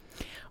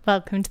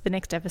Welcome to the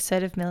next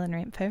episode of Milliner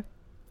Info.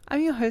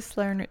 I'm your host,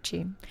 Lauren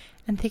Ritchie,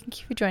 and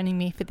thank you for joining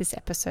me for this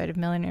episode of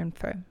Milliner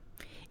Info.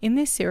 In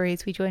this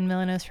series, we join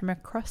milliners from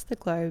across the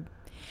globe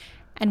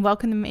and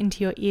welcome them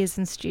into your ears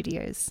and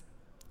studios.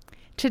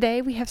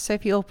 Today, we have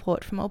Sophie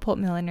Allport from Allport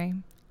Millinery.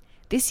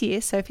 This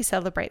year, Sophie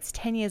celebrates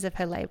 10 years of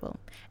her label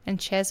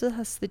and shares with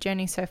us the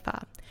journey so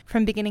far,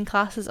 from beginning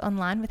classes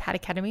online with Hat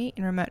Academy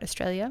in remote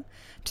Australia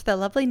to the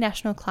lovely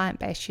national client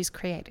base she's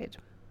created.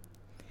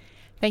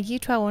 Thank you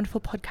to our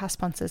wonderful podcast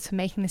sponsors for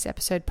making this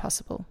episode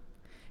possible.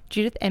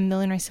 Judith M.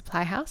 Millinery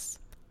Supply House,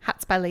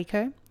 Hats by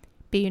Lico,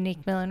 Be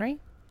Unique Millinery,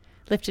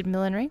 Lifted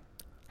Millinery,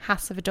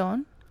 House of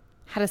Adorn,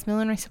 Hatters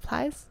Millinery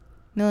Supplies,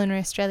 Millinery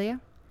Australia,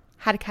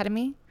 Hat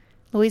Academy,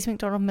 Louise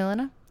McDonald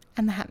Milliner,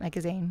 and The Hat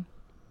Magazine.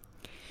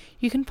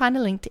 You can find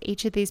a link to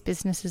each of these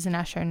businesses in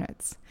our show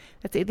notes.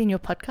 That's either in your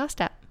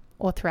podcast app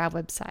or through our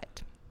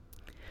website.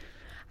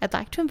 I'd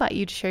like to invite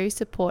you to show your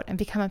support and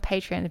become a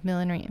Patreon of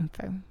Millinery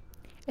Info.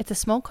 It's a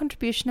small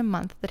contribution a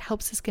month that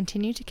helps us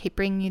continue to keep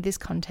bringing you this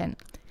content,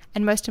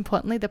 and most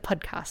importantly, the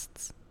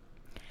podcasts.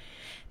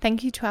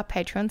 Thank you to our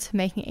patrons for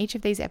making each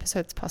of these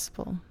episodes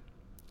possible.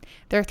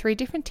 There are 3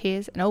 different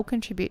tiers and all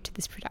contribute to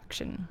this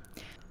production.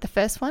 The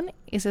first one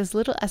is as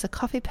little as a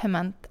coffee per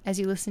month as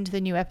you listen to the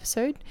new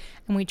episode,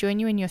 and we join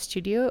you in your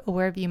studio or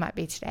wherever you might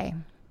be today.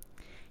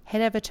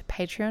 Head over to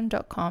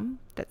patreon.com,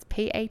 that's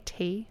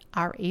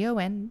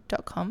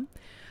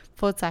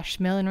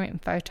patreon.com/millinery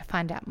info to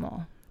find out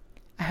more.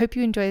 I hope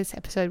you enjoy this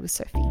episode with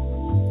Sophie.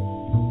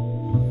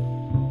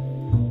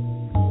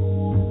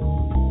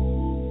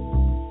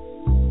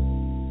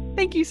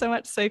 Thank you so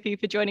much, Sophie,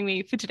 for joining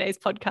me for today's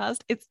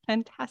podcast. It's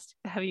fantastic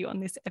to have you on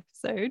this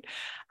episode.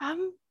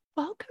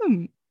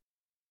 Welcome.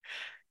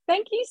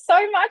 Thank you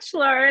so much,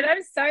 Lauren.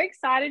 I'm so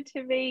excited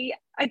to be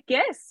a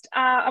guest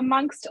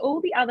amongst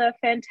all the other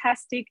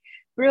fantastic,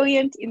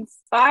 brilliant,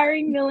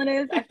 inspiring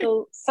milliners. I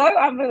feel so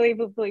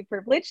unbelievably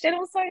privileged, and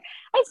also I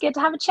just get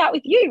to have a chat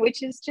with you,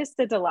 which is just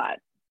a delight.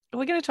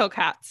 We're going to talk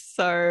hats,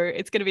 so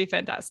it's going to be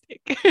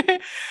fantastic.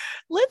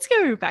 Let's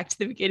go back to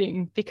the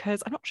beginning,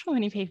 because I'm not sure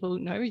many people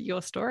know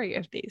your story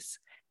of this.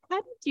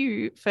 How did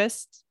you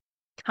first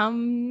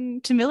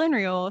come to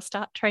millinery or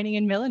start training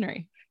in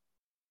millinery?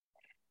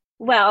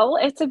 Well,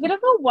 it's a bit of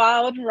a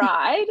wild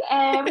ride,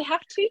 and we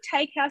have to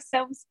take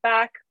ourselves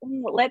back,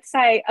 let's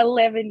say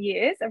 11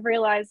 years. I've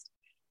realized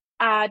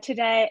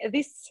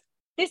this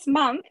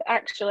month,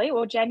 actually,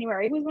 or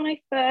January, was when I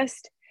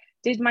first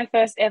did my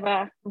first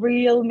ever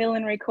real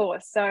millinery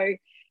course. So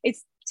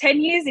it's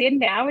 10 years in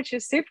now, which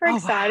is super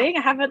exciting. Wow.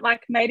 I haven't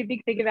made a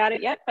big thing about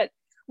it yet, but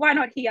why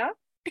not here?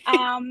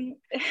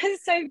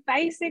 So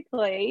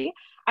basically,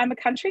 I'm a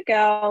country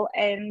girl,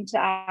 and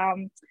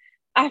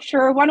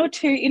after 1 or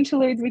 2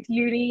 interludes with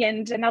uni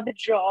and another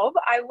job,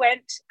 I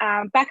went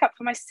back up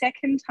for my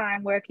second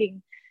time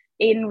working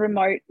in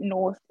remote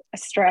North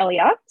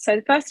Australia. So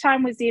the first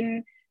time was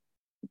in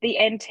the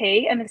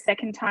NT and the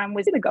second time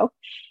was in the Gulf.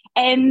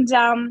 And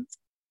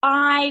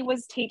I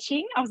was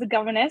teaching. I was a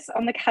governess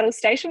on the cattle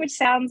station, which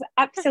sounds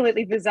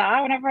absolutely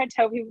bizarre. Whenever I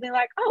tell people, they're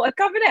like, "Oh, a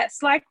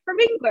governess, like from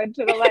England."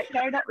 And I'm like,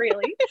 "No, not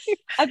really.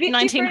 A bit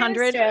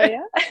 1900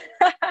 Australia."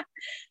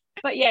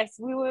 But yes,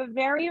 we were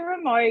very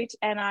remote,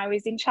 and I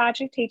was in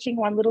charge of teaching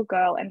one little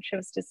girl, and she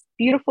was just a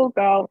beautiful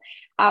girl.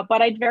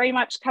 But I'd very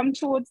much come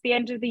towards the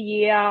end of the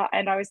year,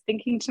 and I was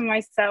thinking to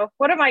myself,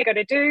 what am I going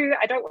to do?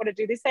 I don't want to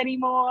do this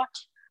anymore.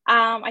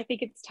 I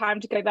think it's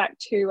time to go back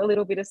to a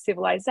little bit of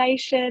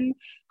civilization.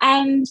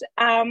 And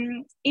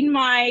in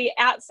my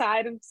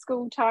outside of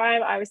school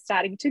time, I was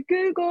starting to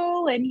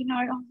Google and,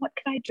 what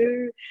can I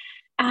do?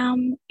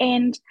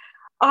 And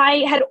I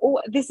had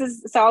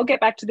so I'll get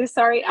back to this.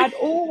 Sorry. I'd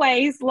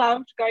always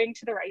loved going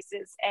to the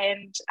races,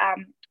 and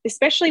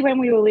especially when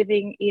we were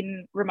living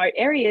in remote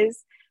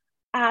areas,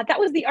 that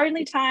was the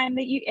only time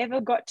that you ever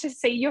got to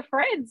see your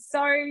friends.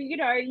 So,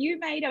 you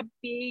made a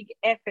big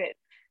effort.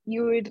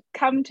 You would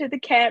come to the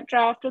camp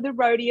draft or the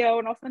rodeo,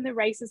 and often the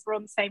races were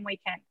on the same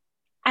weekend.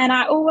 And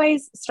I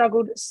always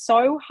struggled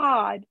so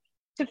hard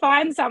to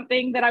find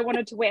something that I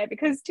wanted to wear,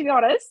 because, to be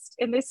honest,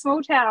 in these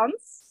small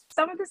towns,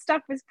 some of the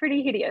stuff was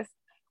pretty hideous.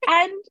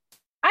 And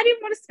I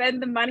didn't want to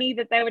spend the money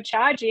that they were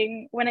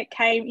charging when it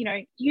came,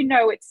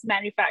 it's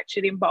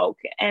manufactured in bulk.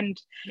 And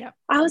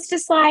I was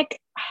just like,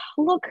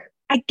 look,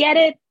 I get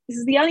it. This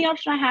is the only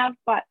option I have,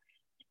 but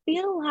I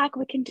feel like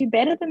we can do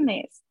better than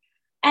this.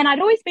 And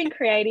I'd always been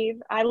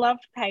creative. I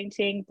loved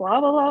painting, blah,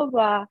 blah, blah,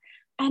 blah.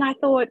 And I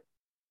thought,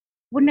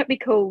 wouldn't it be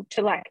cool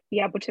to be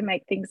able to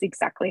make things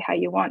exactly how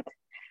you want?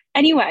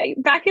 Anyway,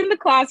 back in the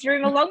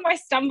classroom, along my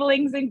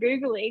stumblings and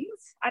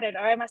Googlings, I don't know,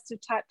 I must have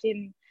typed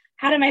in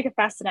how to make a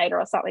fascinator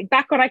or something.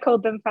 Back when I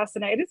called them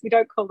fascinators, we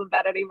don't call them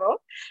that anymore.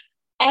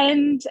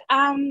 And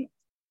I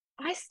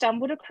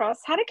stumbled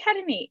across Hat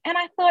Academy, and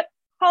I thought,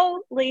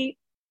 holy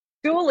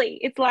dooly,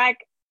 it's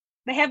like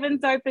the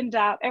heavens opened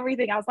up,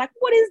 everything. I was like,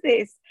 what is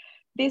this?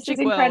 This is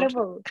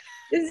incredible.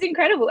 This is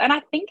incredible. And I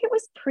think it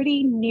was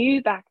pretty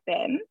new back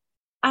then.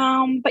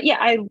 But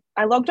yeah,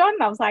 I logged on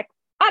and I was like,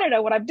 I don't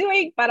know what I'm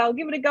doing, but I'll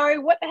give it a go.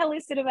 What the hell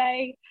is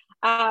Cinema?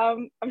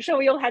 I'm sure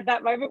we all had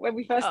that moment when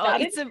we first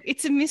started.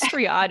 It's a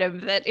mystery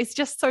item that is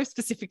just so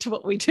specific to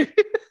what we do.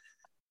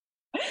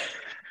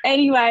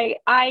 Anyway,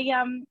 I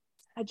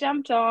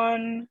jumped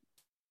on.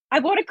 I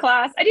bought a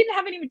class. I didn't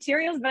have any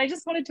materials, but I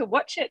just wanted to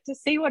watch it to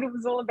see what it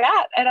was all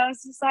about. And I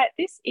was just like,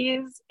 this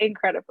is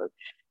incredible.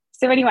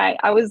 So anyway,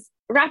 I was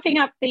wrapping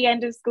up the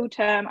end of school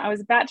term. I was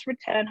about to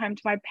return home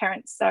to my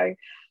parents. So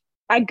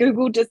I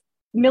Googled just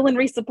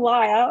millinery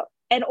supplier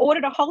and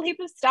ordered a whole heap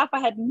of stuff.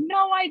 I had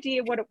no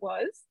idea what it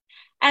was.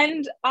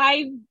 And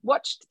I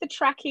watched the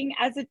tracking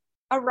as it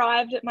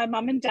arrived at my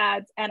mum and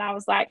dad's. And I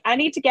was like, I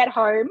need to get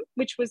home,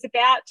 which was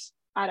about,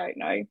 I don't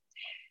know,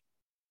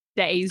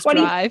 days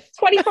drive,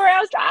 24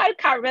 hours drive. I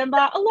can't remember.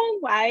 A long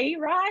way,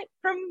 right?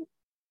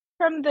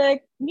 From the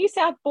New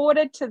South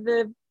border to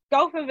the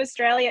Gulf of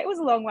Australia. It was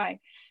a long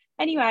way.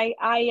 Anyway,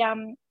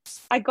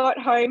 I got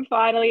home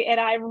finally and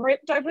I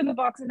ripped open the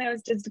box and there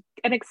was just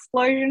an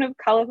explosion of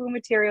colourful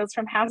materials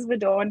from House of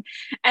Adorn,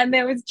 and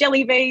there was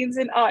jelly beans,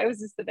 and it was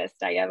just the best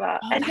day ever.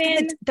 And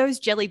then those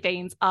jelly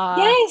beans are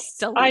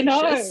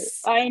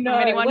delicious. I know.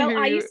 Anyone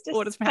who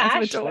orders from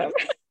House of Adorn.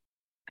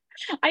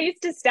 I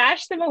used to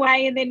stash them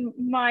away, and then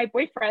my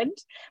boyfriend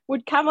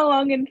would come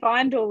along and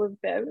find all of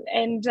them,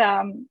 and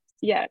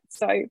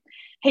so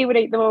he would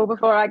eat them all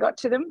before I got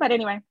to them. But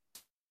anyway,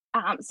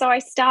 so I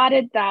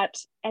started that,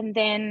 and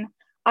then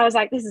I was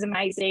like, this is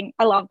amazing.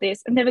 I love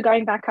this. I'm never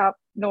going back up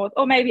north,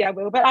 or maybe I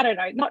will, but I don't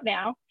know, not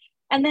now.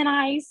 And then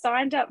I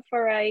signed up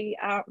for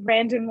a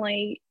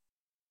randomly,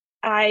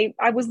 I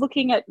was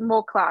looking at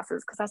more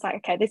classes because I was like,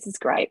 okay, this is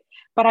great,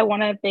 but I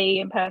want to be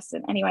in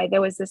person. Anyway,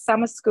 there was a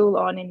summer school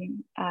on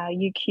in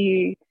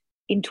UQ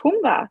in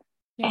Toowoomba.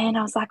 Yeah. And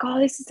I was like, oh,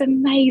 this is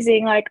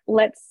amazing.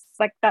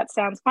 That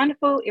sounds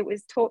wonderful. It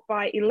was taught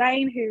by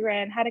Elaine, who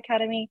ran Hat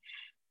Academy.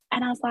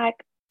 And I was like,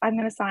 I'm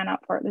going to sign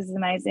up for it. This is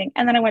amazing.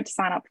 And then I went to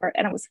sign up for it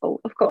and it was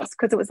full, of course,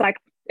 because it was like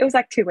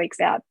 2 weeks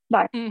out.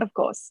 Of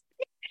course.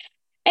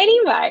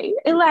 Anyway,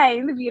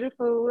 Elaine, the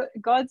beautiful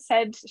God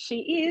said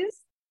she is,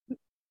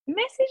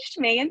 messaged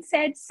me and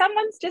said,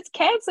 someone's just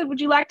cancelled.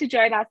 Would you like to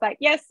join? I was like,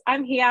 yes,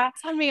 I'm here.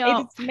 Sign me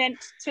up. It's meant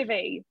to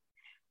be.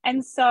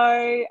 And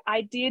so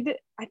I did,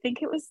 I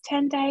think it was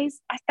 10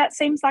 days. That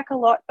seems like a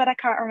lot, but I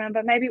can't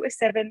remember. Maybe it was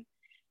 7.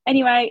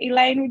 Anyway,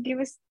 Elaine would give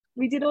us,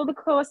 we did all the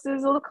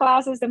courses, all the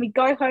classes, then we'd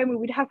go home, we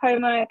would have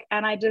homework,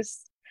 and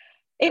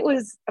it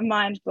was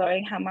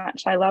mind-blowing how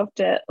much I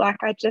loved it.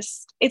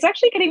 It's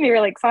actually getting me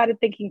really excited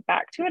thinking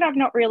back to it. I've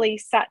not really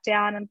sat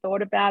down and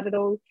thought about it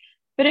all.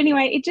 But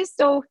anyway, it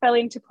just all fell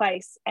into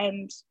place.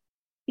 And,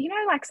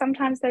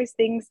 sometimes those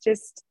things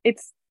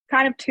it's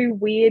kind of too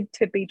weird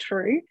to be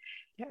true.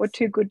 Yes. Or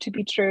too good to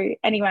be true.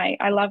 Anyway,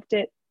 I loved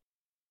it.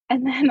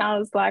 And then I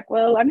was like,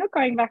 well, I'm not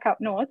going back up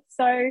north,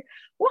 so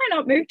why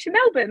not move to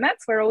Melbourne?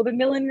 That's where all the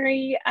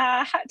millinery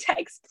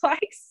takes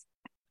place.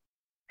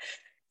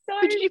 So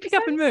did you pick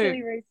up and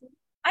move?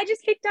 I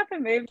just picked up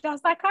and moved. I was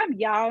like, I'm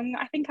young.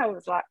 I think I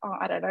was like,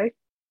 I don't know,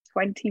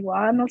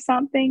 21 or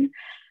something.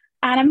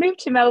 And I moved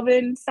to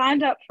Melbourne,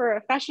 signed up for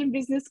a fashion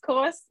business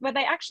course where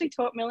they actually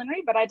taught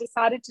millinery, but I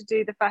decided to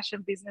do the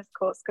fashion business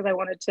course because I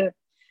wanted to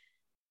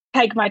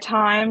take my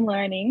time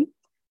learning.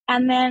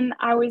 And then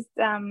I was...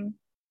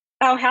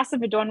 House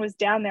of Adorn was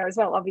down there as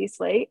well,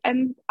 obviously.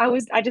 And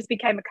I just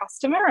became a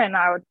customer, and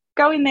I would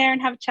go in there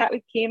and have a chat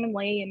with Kim and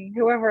Lee and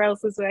whoever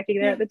else was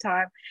working there at the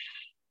time.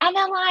 And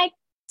they're like,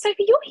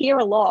 Sophie, you're here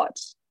a lot.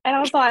 And I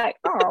was like,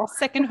 oh.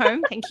 Second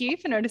home. Thank you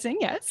for noticing.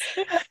 Yes.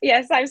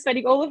 Yes, I'm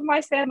spending all of my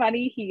spare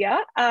money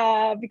here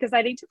because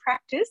I need to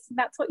practice. And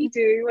that's what you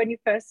do when you're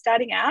first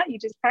starting out. You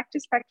just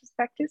practice. And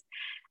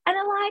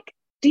they're like,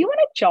 do you want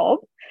a job?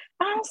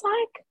 And I was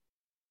like,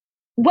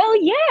 well,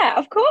 yeah,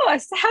 of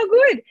course. How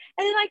good. And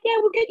they're like, yeah,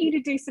 we'll get you to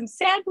do some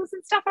samples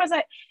and stuff. I was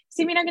like,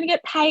 so you mean I'm going to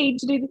get paid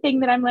to do the thing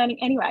that I'm learning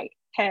anyway?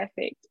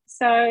 Perfect.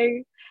 So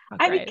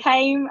I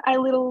became a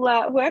little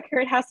worker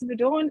at House of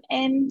Adorn,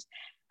 and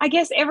I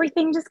guess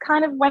everything just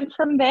kind of went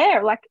from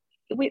there. Like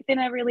within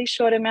a really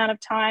short amount of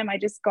time, I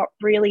just got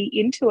really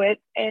into it.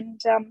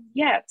 And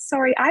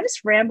sorry, I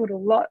just rambled a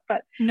lot,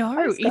 but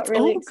no, it's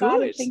really all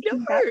good.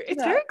 No,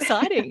 it's very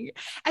exciting.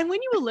 And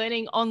when you were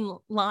learning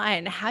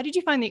online, how did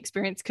you find the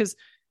experience? Because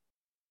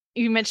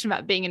you mentioned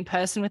about being in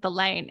person with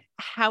Elaine.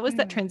 How was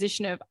that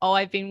transition of,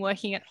 I've been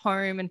working at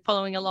home and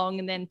following along,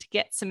 and then to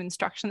get some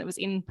instruction that was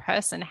in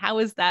person? How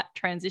was that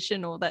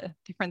transition or the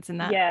difference in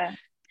that? Yeah,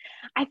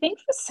 I think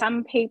for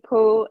some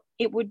people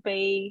it would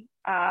be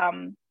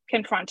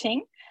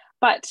confronting,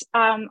 but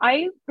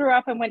I grew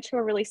up and went to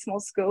a really small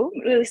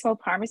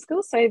primary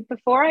school. So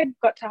before I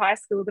got to high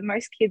school, the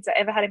most kids I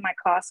ever had in my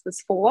class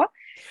was 4.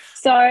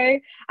 So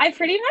I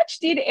pretty much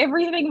did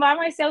everything by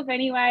myself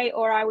anyway,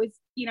 or I was,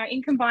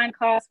 in combined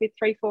class with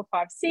 3, 4,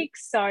 5,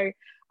 6. So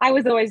I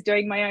was always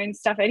doing my own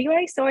stuff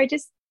anyway. So I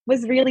just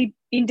was really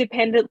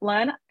independent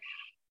learner.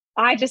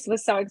 I just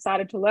was so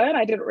excited to learn.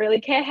 I didn't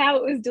really care how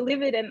it was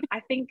delivered. And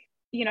I think,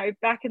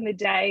 back in the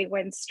day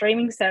when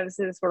streaming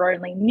services were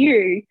only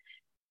new,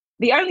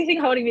 the only thing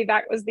holding me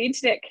back was the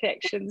internet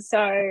connection. So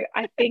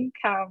I think,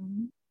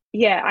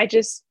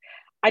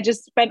 I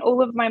just spent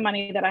all of my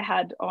money that I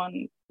had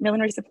on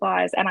millinery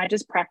supplies, and I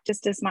just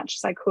practiced as much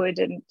as I could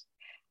and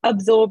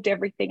absorbed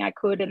everything I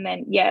could. And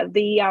then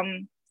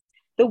the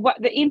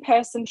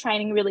in-person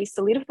training really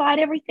solidified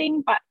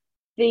everything, but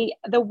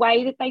the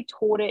way that they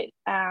taught it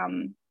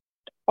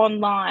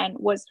online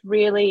was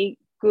really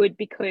good,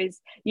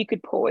 because you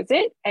could pause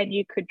it and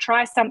you could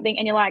try something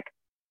and you're like,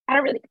 I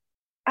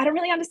don't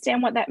really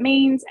understand what that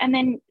means. And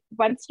then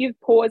once you've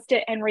paused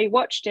it and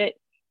rewatched it,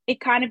 it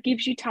kind of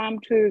gives you time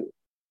to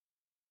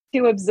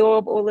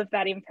absorb all of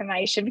that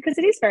information, because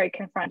it is very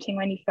confronting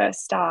when you first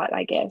start,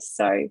 I guess.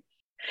 So,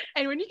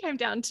 and when you came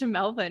down to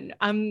Melbourne,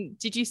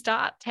 did you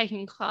start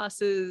taking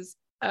classes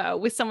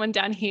with someone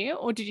down here,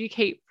 or did you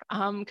keep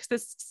because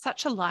there's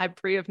such a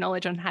library of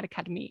knowledge on Hat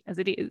Academy as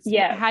it is?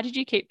 yeah, How did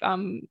you keep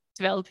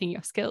developing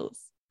your skills?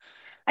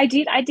 I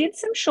did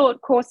some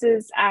short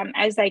courses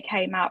as they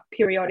came up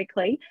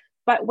periodically.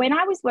 But when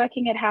I was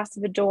working at House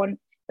of Adorn,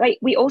 like,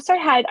 we also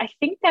had, I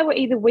think they were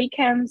either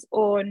weekends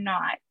or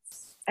nights.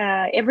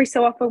 Every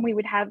so often we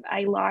would have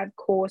a live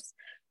course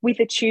with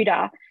a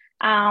tutor.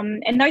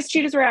 And those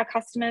tutors were our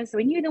customers, so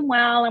we knew them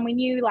well, and we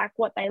knew like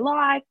what they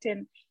liked,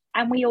 and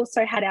we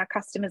also had our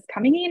customers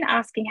coming in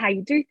asking how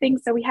you do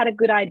things, so we had a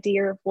good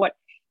idea of what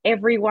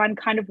everyone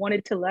kind of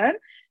wanted to learn.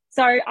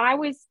 So I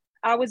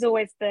was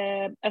always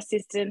the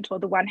assistant or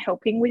the one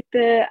helping with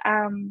the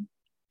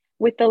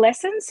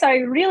lessons. So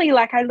really,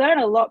 like, I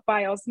learned a lot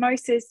by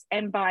osmosis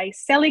and by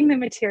selling the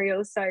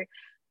materials. So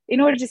in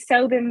order to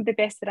sell them the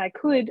best that I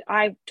could,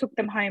 I took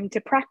them home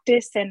to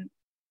practice. And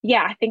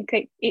yeah, I think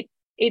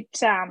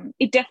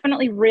it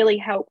definitely really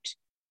helped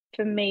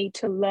for me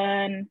to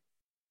learn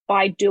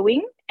by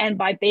doing and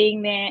by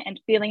being there and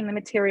feeling the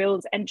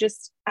materials. And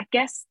just, I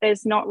guess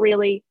there's not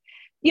really,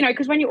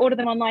 because when you order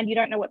them online, you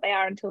don't know what they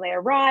are until they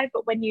arrive.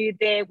 But when you're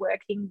there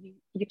working,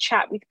 you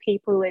chat with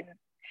people and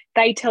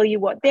they tell you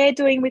what they're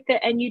doing with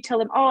it, and you tell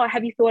them, oh,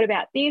 have you thought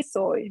about this,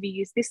 or have you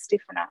used this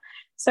stiffener?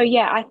 So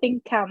yeah, I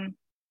think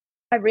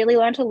I really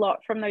learned a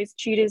lot from those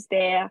tutors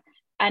there,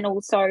 and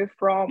also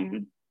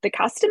from the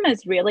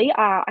customers, really.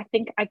 I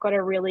think I got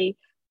a really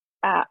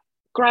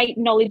great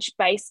knowledge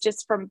base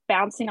just from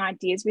bouncing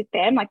ideas with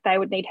them. Like, they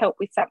would need help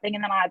with something,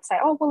 and then I'd say,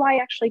 oh, well, I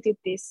actually did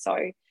this. So,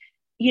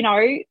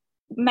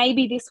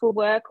 maybe this will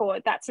work,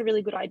 or that's a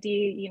really good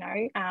idea,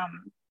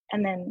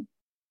 and then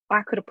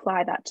I could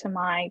apply that to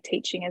my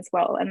teaching as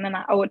well. And then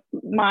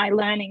my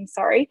learning,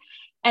 sorry.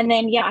 And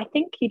then, yeah, I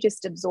think you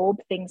just absorb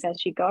things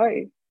as you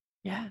go.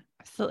 Yeah,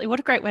 absolutely.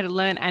 What a great way to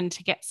learn and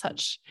to get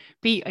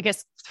be, I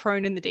guess,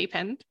 thrown in the deep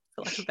end,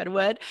 for lack of a better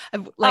word,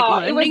 of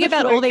like learning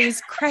about all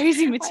these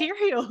crazy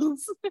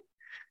materials.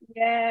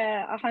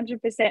 Yeah,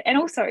 100%. And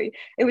also,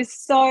 it was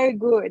so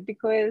good,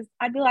 because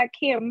I'd be like,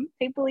 Kim,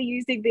 people are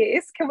using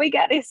this. Can we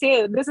get this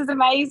in? This is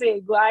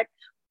amazing. Like,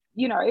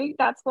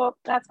 that's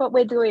what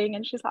we're doing.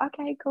 And she's like,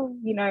 okay, cool.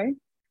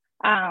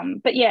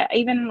 But yeah,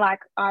 even like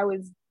I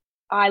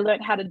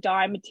learned how to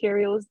dye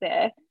materials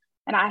there,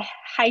 and I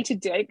hated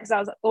doing it because I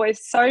was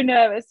always so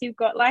nervous. You've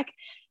got like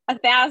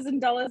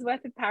 $1,000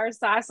 worth of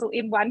Paracisal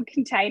in one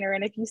container,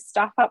 and if you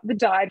stuff up the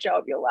dye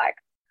job, you're like,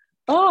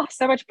 oh,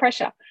 so much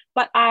pressure.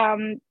 But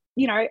I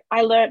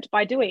learned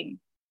by doing,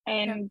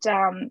 and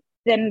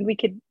then we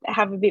could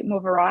have a bit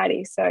more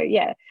variety. So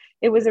yeah,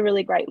 it was a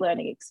really great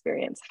learning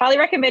experience. Highly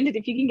recommended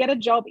if you can get a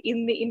job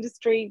in the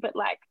industry, but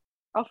like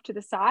off to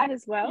the side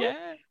as well.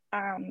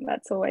 Yeah.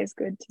 That's always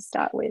good to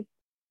start with.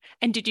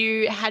 And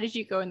how did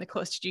you go in the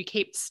course? Did you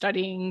keep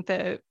studying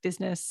the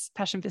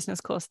passion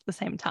business course at the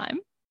same time?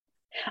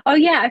 Oh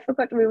yeah, I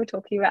forgot we were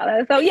talking about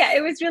that. So yeah,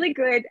 it was really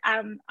good.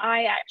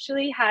 I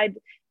actually had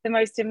the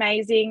most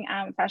amazing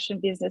fashion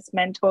business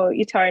mentor,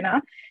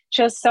 Utona.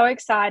 She was so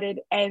excited,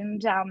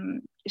 and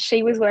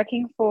she was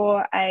working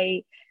for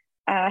a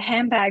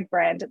handbag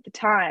brand at the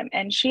time,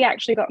 and she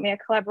actually got me a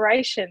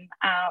collaboration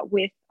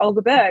with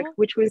Olga Berg,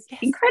 which was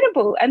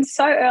incredible, and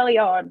so early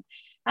on.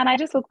 And I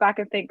just look back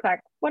and think, like,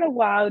 what a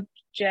wild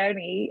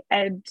journey,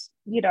 and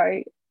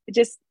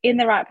just in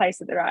the right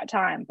place at the right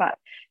time. But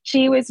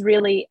she was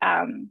really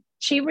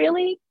she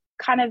really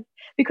kind of,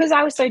 because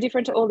I was so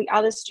different to all the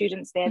other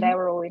students there, they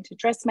were all into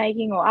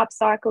dressmaking or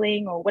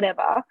upcycling or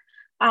whatever.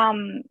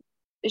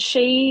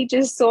 She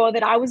just saw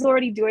that I was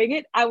already doing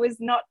it. I was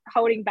not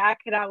holding back,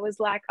 and I was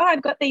like, oh,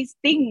 I've got these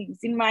things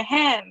in my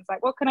hands.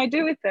 Like, what can I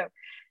do with them?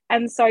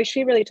 And so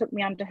she really took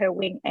me under her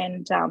wing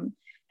and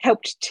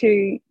helped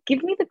to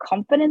give me the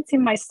confidence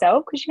in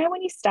myself. Because,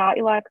 when you start,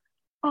 you're like,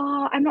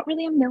 oh, I'm not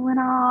really a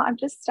milliner. I'm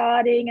just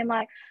starting. And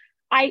like,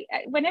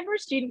 whenever a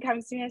student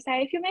comes to me and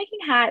say, if you're making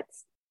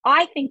hats,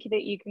 I think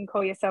that you can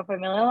call yourself a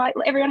milliner. Like,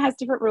 everyone has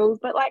different rules,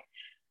 but like,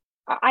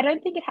 I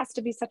don't think it has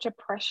to be such a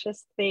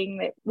precious thing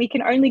that we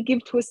can only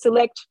give to a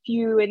select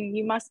few and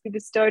you must be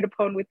bestowed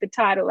upon with the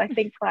title. I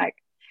think like,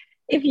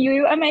 if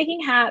you are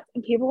making hats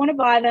and people want to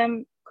buy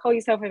them, call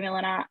yourself a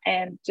milliner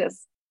and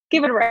just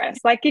give it a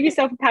rest. Like, give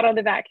yourself a pat on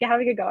the back. You're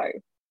having a go.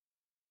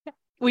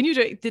 When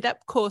did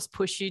that course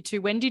push you to,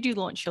 when did you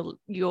launch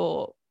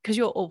your because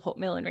your Allport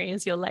Millinery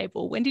is your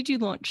label, when did you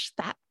launch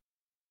that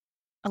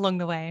along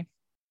the way?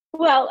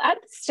 Well, at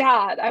the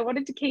start, I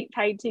wanted to keep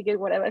painting and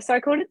whatever. So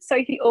I called it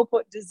Sophie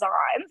Allport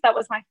Designs. That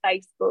was my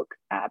Facebook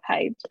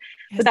page.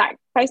 Yes. But that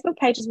Facebook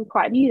pages were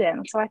quite new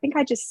then. So I think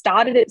I just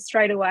started it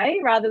straight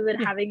away rather than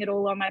Yeah. having it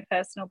all on my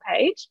personal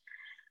page.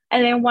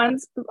 And then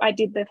once I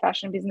did the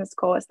fashion business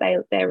course,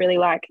 they're really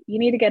like, you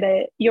need to get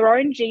your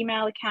own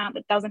Gmail account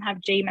that doesn't have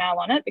Gmail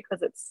on it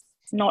because it's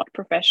not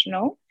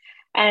professional.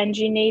 And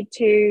you need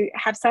to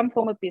have some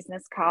form of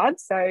business card.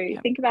 So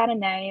think about a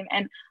name.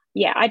 And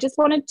yeah, I just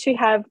wanted to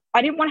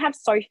I didn't want to have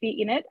Sophie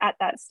in it at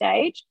that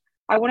stage.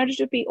 I wanted it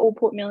to be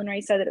Allport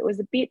Millinery so that it was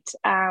a bit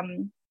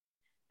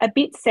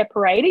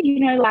separated,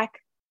 like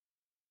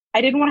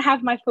I didn't want to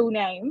have my full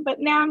name, but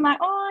now I'm like,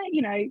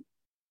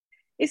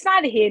 it's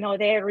neither here nor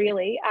there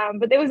really.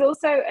 But there was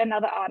also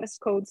another artist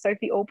called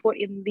Sophie Allport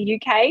in the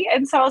UK,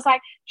 and so I was like,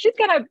 she's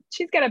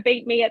gonna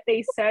beat me at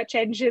these search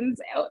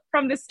engines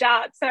from the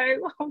start. So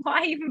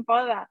why even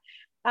bother?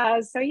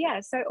 So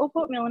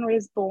Allport Millinery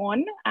was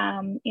born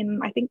in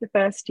I think the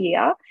first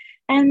year,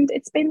 and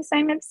it's been the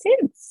same ever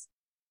since.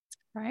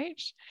 Right.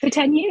 For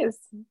 10 years.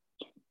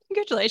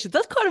 Congratulations.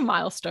 That's quite a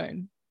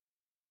milestone.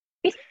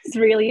 It is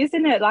really,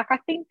 isn't it? Like I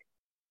think,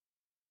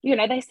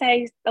 they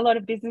say a lot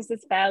of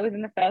businesses fail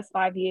within the first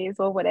 5 years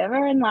or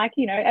whatever. And as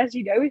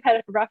you know, we've had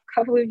a rough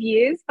couple of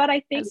years, but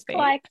I think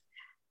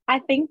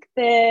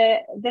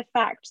the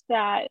fact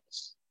that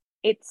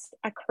it's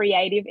a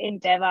creative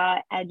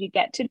endeavor and you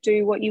get to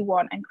do what you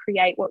want and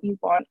create what you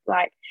want,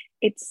 like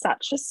it's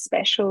such a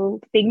special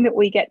thing that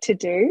we get to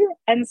do.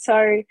 And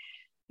so,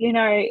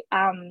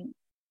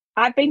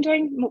 I've been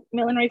doing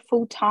millinery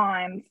full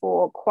time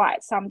for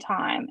quite some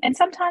time. And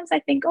sometimes I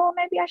think, oh,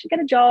 maybe I should get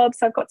a job.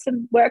 So I've got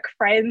some work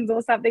friends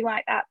or something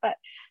like that. But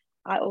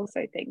I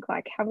also think,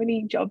 like, how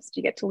many jobs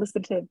do you get to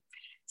listen to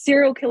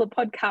serial killer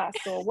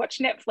podcasts or watch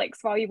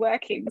Netflix while you're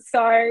working?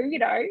 So,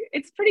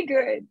 it's pretty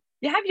good.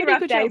 You have your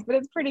rough days, but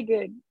it's pretty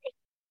good.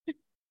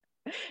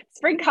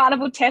 Spring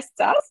Carnival tests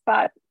us,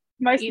 but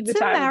most of the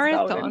time it's a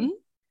marathon. It's golden.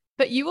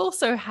 But you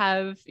also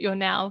you're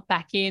now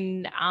back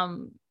in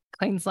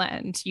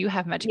Queensland. You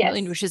have Magic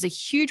Million, which is a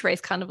huge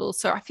race carnival.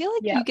 So I feel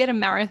like you get a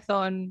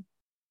marathon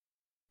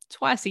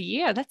twice a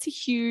year. That's they're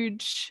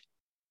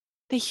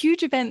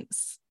huge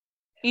events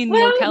in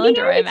your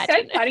calendar, I imagine.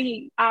 It's so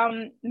funny.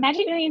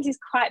 Magic Millions is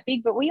quite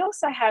big, but we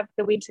also have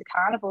the Winter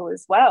Carnival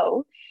as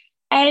well.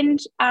 And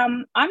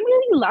I'm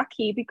really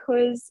lucky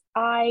because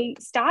I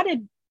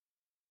started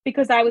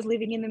because I was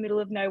living in the middle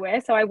of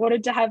nowhere. So I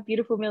wanted to have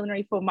beautiful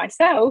millinery for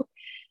myself.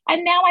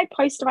 And now I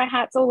post my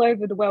hats all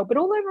over the world, but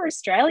all over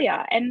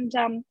Australia. And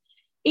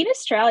in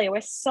Australia,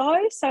 we're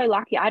so, so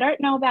lucky. I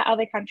don't know about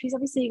other countries.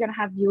 Obviously, you're going to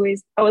have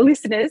viewers or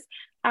listeners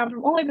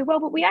from all over the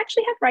world, but we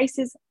actually have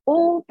races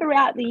all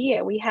throughout the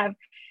year. We have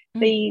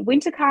the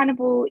Winter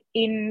Carnival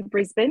in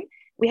Brisbane.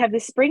 We have the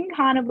Spring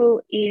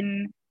Carnival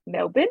in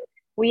Melbourne.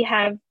 We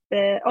have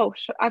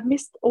I've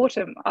missed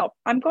autumn. Oh,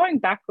 I'm going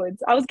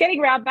backwards. I was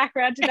getting back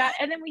around to that.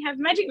 And then we have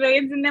Magic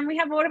Millions, and then we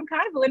have Autumn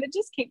Carnival, and it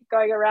just keeps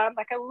going around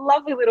like a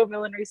lovely little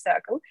millinery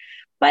circle.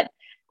 But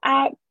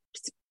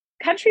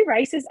country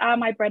races are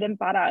my bread and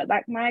butter.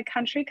 Like my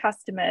country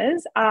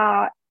customers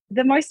are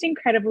the most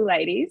incredible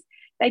ladies.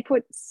 They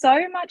put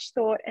so much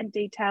thought and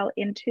detail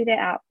into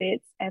their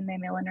outfits and their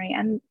millinery,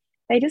 and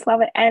they just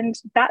love it. And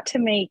that to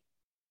me,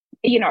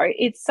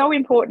 it's so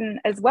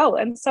important as well.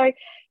 And so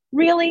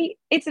really,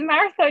 it's a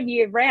marathon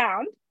year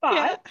round,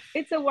 but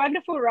it's a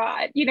wonderful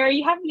ride. You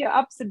have your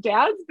ups and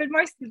downs, but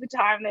most of the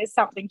time there's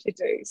something to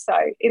do. So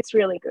it's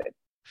really good.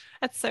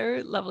 That's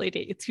so lovely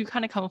to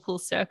kind of come full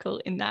circle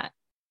in that,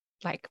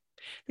 like,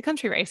 the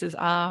country races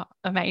are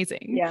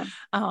amazing.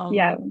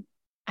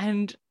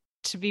 And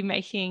to be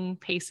making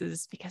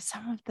pieces, because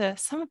some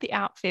of the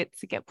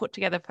outfits that get put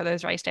together for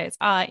those race days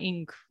are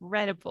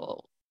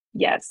incredible.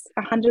 Yes,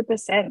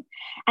 100%.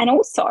 And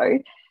also,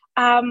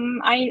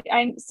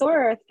 I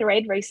saw a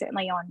thread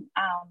recently on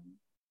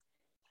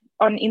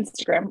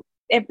Instagram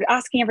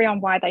asking everyone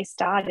why they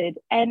started,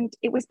 and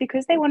it was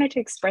because they wanted to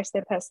express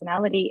their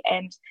personality.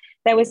 And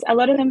there was a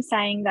lot of them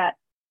saying that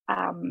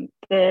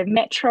the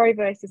metro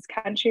versus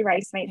country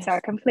race meets are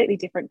a completely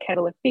different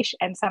kettle of fish,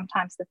 and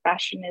sometimes the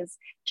fashion is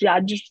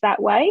judged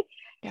that way.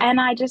 And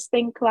I just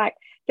think, like,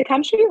 the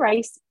country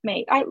race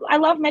meet, I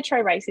love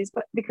metro races,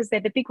 but because they're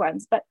the big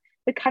ones, but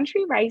the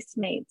country race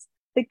meets,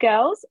 the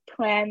girls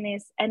plan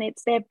this and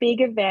it's their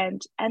big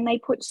event, and they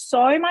put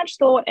so much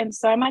thought and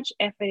so much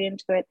effort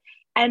into it,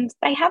 and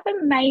they have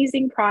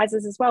amazing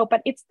prizes as well.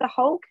 But it's the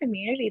whole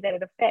community that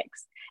it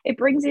affects. It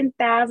brings in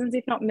thousands,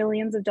 if not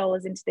millions of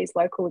dollars into these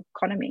local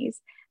economies.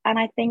 And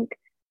I think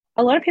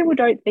a lot of people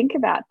don't think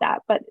about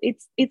that, but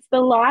it's the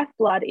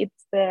lifeblood.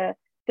 It's the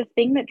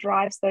thing that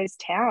drives those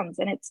towns.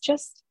 And it's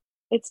just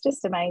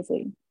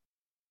amazing.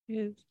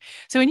 Yes.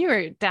 So when you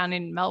were down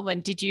in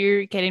Melbourne, did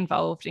you get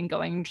involved in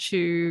going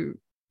to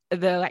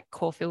the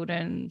Caulfield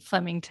and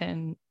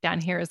Flemington down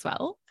here as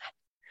well?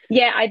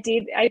 Yeah, I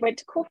did. I went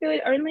to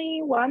Caulfield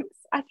only once,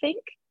 I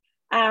think,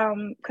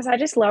 because I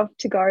just love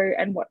to go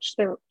and watch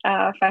the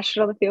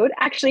fashion on the field.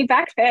 Actually,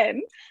 back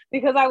then,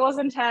 because I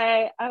wasn't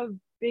a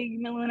big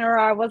milliner.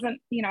 I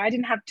wasn't, I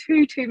didn't have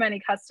too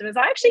many customers.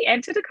 I actually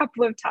entered a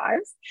couple of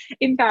times,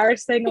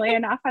 embarrassingly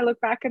enough. I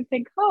look back and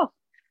think, oh,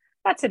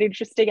 that's an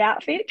interesting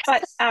outfit.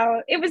 But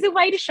it was a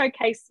way to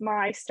showcase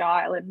my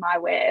style and my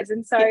wares.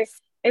 And so Yes.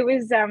 it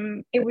was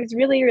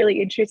really,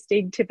 really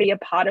interesting to be a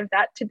part of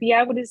that, to be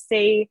able to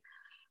see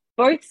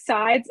both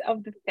sides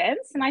of the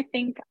fence. And I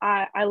think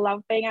I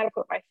love being able to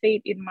put my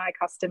feet in my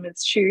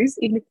customers' shoes,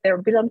 even if they're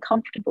a bit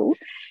uncomfortable,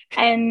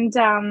 and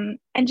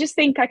just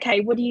think, okay,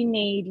 what do you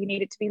need? You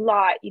need it to be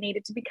light, you need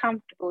it to be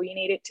comfortable, you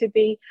need it to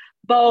be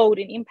bold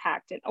and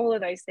impact and all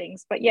of those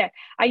things. But yeah,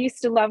 I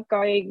used to love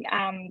going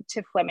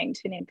to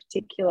Flemington in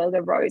particular.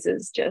 The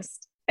roses,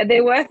 just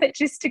they're worth it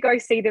just to go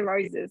see the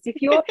roses.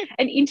 If you're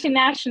an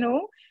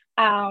international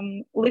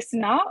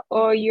listener,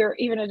 or you're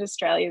even an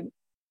Australian,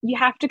 you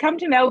have to come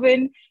to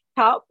Melbourne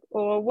Cup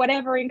or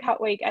whatever in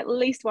Cup Week at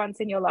least once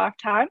in your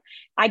lifetime.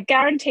 I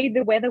guarantee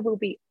the weather will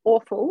be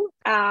awful,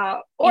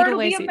 or it'll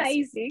be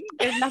amazing.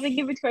 There's nothing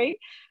in between.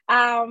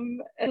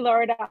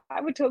 Laura and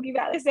I were talking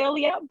about this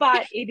earlier,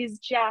 but it is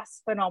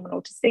just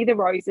phenomenal to see the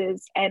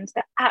roses and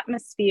the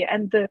atmosphere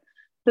and the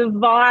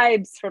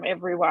vibes from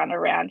everyone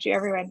around you.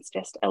 Everyone's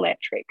just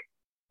electric.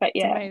 But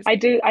yeah, I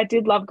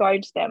did love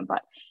going to them,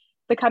 but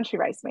the country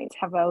race meets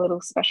have a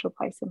little special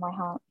place in my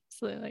heart.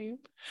 Absolutely.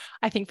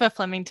 I think for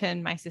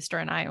Flemington, my sister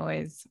and I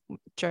always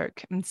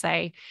joke and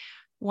say,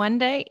 one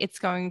day it's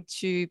going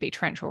to be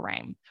torrential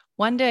rain.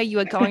 One day you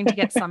are going to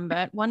get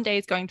sunburnt. One day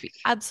it's going to be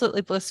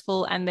absolutely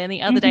blissful. And then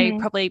the other day,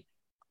 probably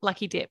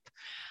lucky dip.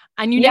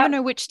 And you never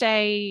know which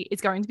day is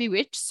going to be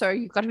which. So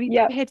you've got to be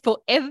prepared for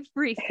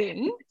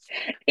everything.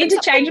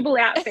 Interchangeable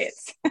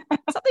outfits.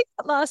 Something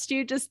that last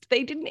year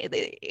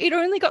it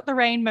only got the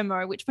rain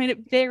memo, which made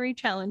it very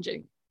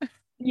challenging.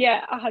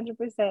 Yeah,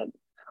 100%.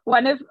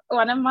 One of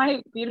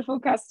my beautiful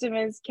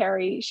customers,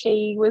 Kerry,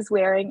 she was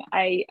wearing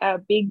a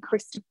big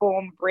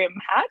Christiform brim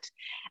hat,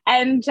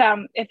 and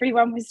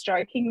everyone was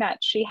joking that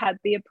she had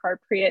the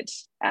appropriate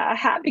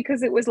hat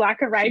because it was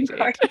like a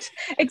raincoat,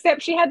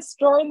 except she had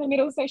straw in the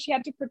middle, so she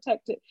had to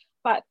protect it.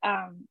 But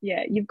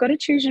yeah, you've got to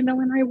choose your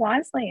millinery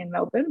wisely in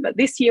Melbourne. But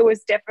this year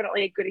was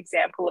definitely a good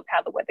example of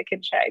how the weather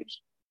can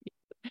change.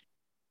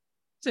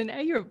 So now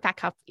you're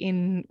back up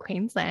in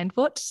Queensland.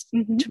 What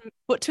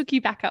took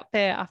you back up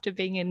there after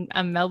being in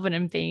Melbourne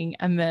and being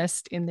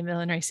immersed in the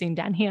millinery scene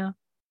down here?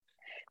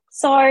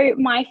 So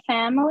my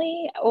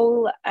family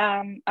all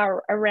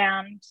are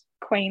around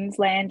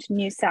Queensland,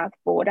 New South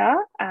border.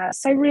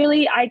 So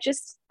really, I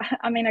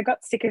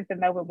got sick of the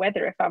Melbourne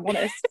weather, if I'm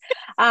honest.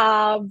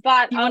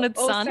 But you wanted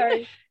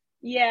sun?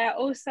 Yeah,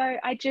 also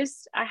I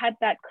had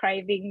that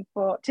craving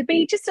to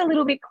be just a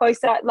little bit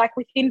closer, like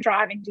within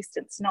driving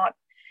distance, not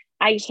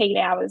 18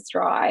 hours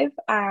drive,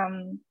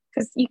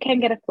 because you can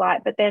get a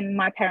flight, but then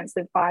my parents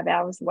live 5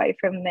 hours away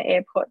from the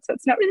airport, so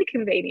it's not really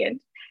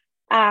convenient.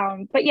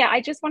 But yeah,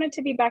 I just wanted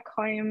to be back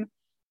home,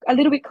 a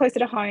little bit closer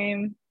to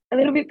home, a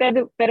little bit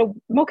better,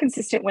 more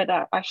consistent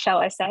weather, shall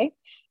I say.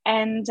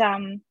 And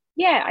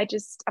yeah,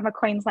 I'm a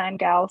Queensland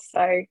gal,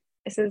 so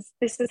this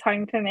is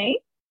home for me.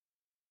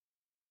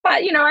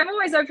 But I'm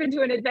always open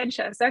to an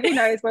adventure, so who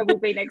knows where we'll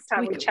be next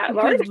time we chat,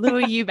 Lauren. Could lure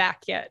you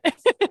back yet.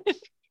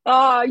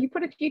 Oh, you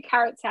put a few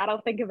carrots out, I'll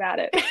think about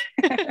it.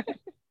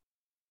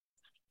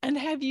 And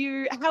how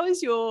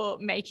has your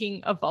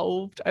making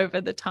evolved over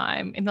the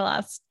time in the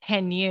last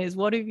 10 years?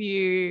 How have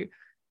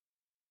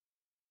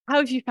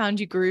you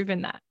found your groove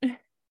in that?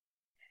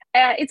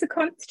 It's a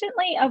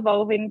constantly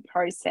evolving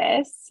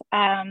process.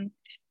 I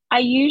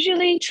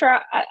usually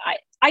try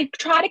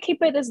to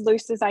keep it as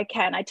loose as I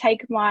can. I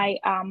take my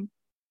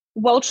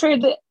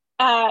Waltrid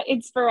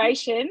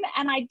inspiration,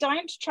 and I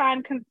don't try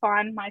and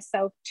confine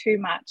myself too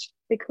much,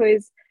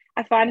 because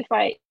I find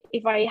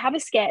if I have a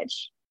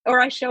sketch or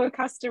I show a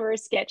customer a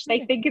sketch,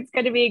 they think it's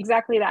going to be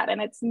exactly that,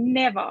 and it's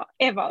never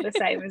ever the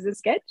same as a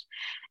sketch.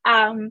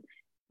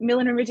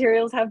 Millinery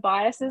materials have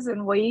biases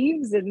and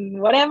weaves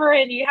and whatever,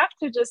 and you have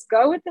to just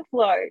go with the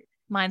flow.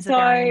 Mine's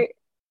so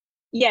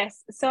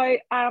yes. So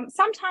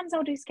sometimes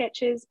I'll do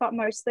sketches, but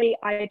mostly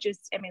I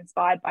just am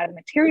inspired by the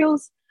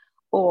materials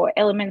or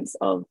elements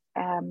of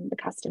the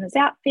customer's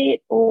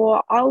outfit,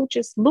 or I'll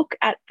just look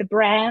at the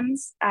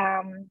brands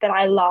that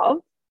I love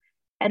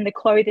and the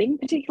clothing.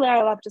 Particularly,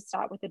 I love to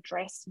start with a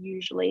dress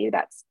usually.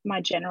 That's my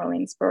general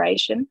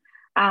inspiration,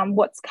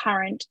 what's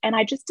current, and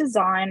I just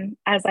design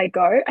as I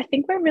go. I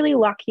think we're really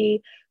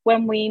lucky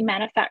when we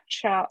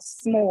manufacture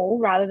small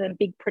rather than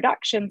big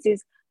productions,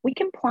 is we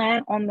can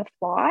plan on the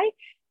fly.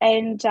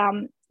 And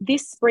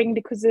this spring,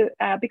 because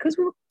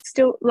we were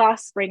still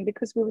last spring,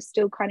 because we were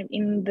still kind of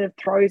in the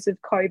throes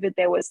of COVID,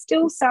 there was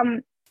still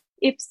some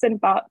ifs and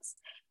buts.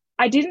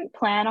 I didn't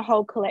plan a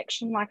whole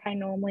collection like I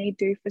normally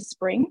do for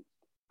spring.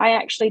 I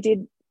actually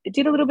did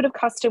a little bit of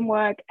custom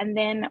work, and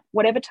then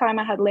whatever time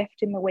I had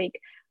left in the week,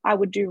 I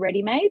would do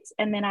ready-mades,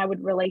 and then I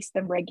would release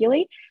them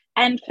regularly.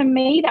 And for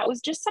me, that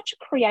was just such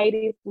a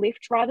creative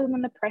lift, rather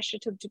than the pressure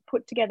to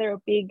put together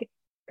a big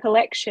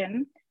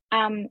collection.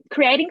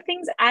 Creating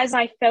things as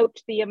I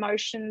felt the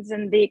emotions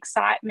and the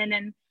excitement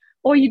and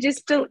or you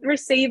just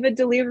receive a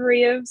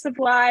delivery of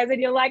supplies and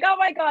you're like, oh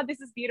my God,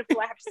 this is beautiful.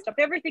 I have to stop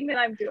everything that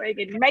I'm doing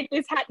and make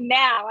this hat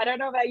now. I don't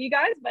know about you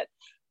guys, but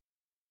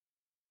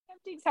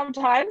tempting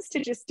sometimes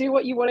to just do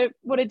what you want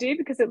to do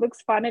because it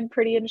looks fun and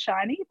pretty and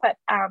shiny. But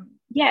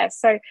yeah,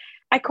 so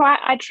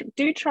I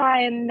do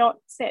try and not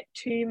set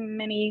too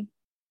many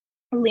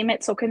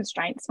limits or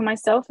constraints for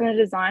myself in the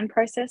design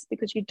process,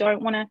 because you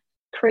don't want to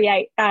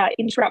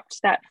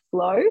interrupt that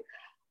flow.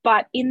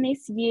 But in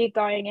this year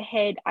going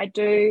ahead, I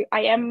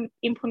am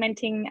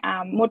implementing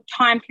more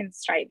time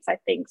constraints, I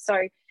think.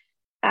 So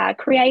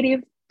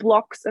creative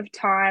blocks of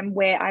time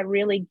where I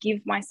really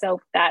give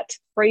myself that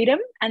freedom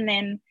and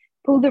then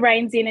pull the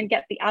reins in and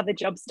get the other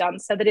jobs done,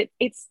 so that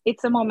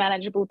it's a more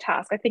manageable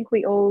task. I think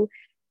we all,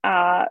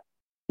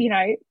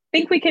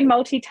 think we can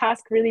multitask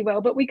really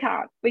well, but we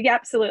can't. We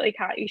absolutely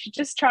can't. You should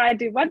just try and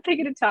do one thing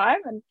at a time.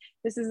 And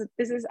this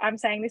is I'm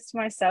saying this to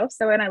myself.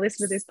 So when I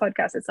listen to this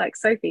podcast, it's like,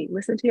 Sophie,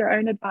 listen to your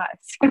own advice.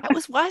 That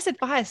was wise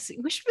advice.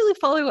 We should really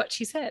follow what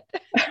she said.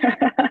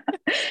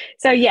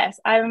 So yes,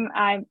 I'm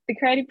the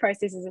creative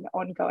process is an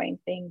ongoing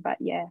thing, but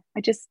yeah,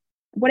 I just,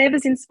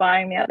 whatever's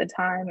inspiring me at the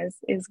time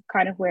is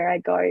kind of where I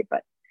go.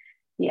 But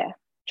yeah,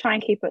 try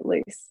and keep it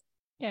loose.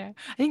 Yeah,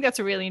 I think that's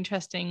a really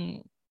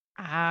interesting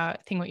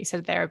thing what you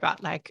said there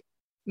about like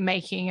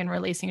making and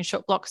releasing in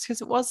short blocks,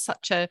 because it was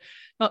such a,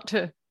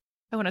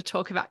 I want to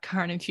talk about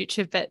current and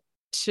future, but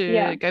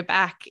to go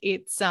back,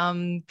 it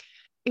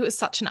was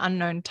such an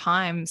unknown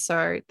time.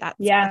 So that's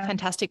a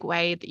fantastic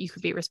way that you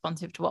could be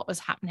responsive to what was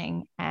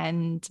happening.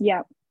 And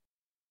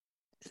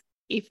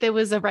if there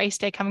was a race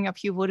day coming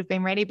up, you would have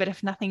been ready. But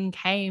if nothing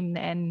came,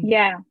 then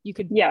you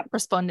could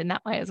respond in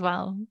that way as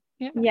well.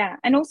 Yeah.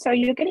 And also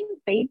you're getting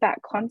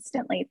feedback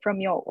constantly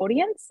from your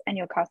audience and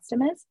your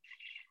customers.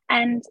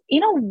 And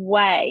in a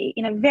way,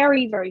 in a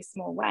very, very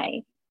small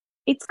way,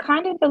 it's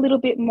kind of a little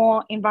bit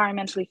more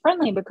environmentally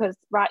friendly because,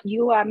 right,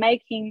 you are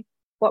making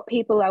what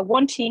people are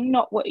wanting,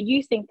 not what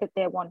you think that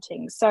they're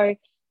wanting. So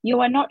you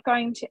are not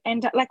going to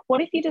end up like,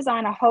 what if you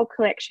design a whole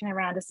collection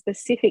around a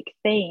specific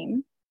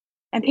theme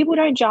and people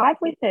don't jive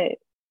with it?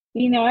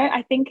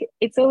 I think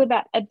it's all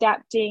about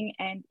adapting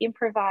and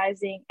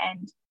improvising,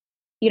 and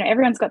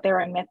everyone's got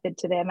their own method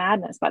to their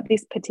madness, but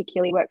this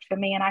particularly worked for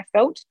me. And I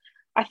felt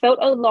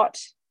a lot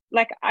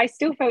like I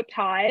still felt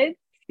tired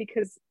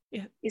because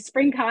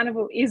Spring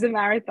Carnival is a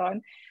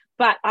marathon,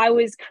 but I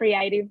was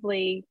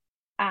creatively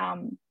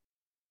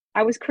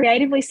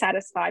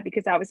satisfied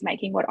because I was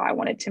making what I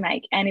wanted to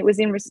make, and it was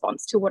in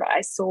response to what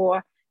I saw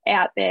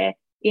out there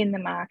in the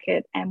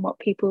market and what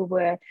people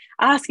were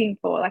asking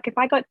for. Like if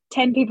I got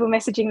 10 people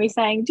messaging me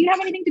saying, do you have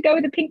anything to go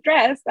with a pink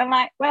dress? I'm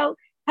like, well,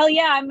 hell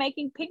yeah, I'm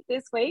making pink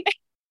this week.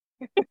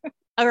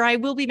 Or I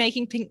will be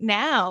making pink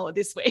now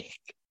this week.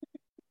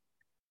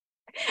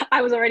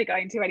 I was already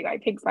going to anyway.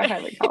 Pink's my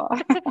favorite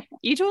color.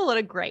 You do a lot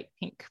of great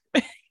pink.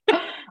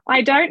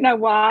 I don't know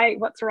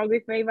what's wrong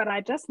with me, but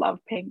I just love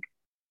pink.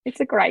 It's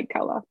a great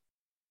color.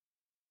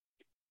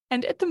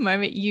 And at the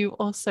moment,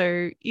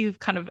 you've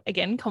kind of,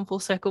 again, come full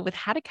circle with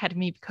Hat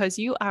Academy, because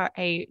you are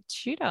a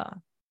tutor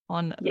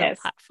on the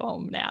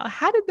platform now.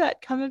 How did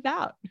that come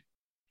about?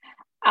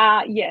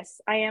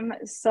 Yes, I am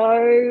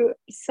so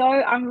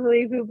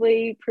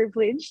unbelievably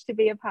privileged to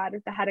be a part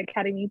of the Hat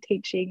Academy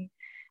teaching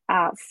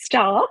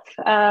staff.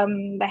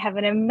 They have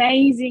an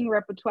amazing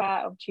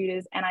repertoire of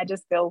tutors, and I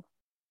just feel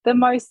the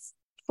most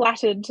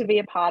flattered to be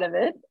a part of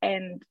it.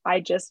 And I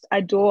just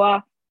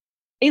adore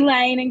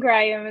Elaine and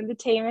Graham and the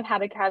team at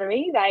Hat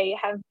Academy. They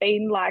have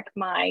been like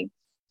my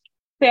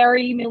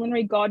fairy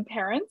millinery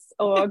godparents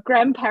or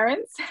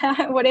grandparents,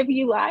 whatever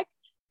you like.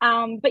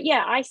 But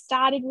yeah, I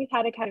started with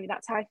Hat Academy.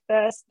 That's how I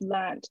first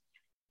learned.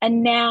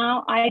 And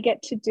now I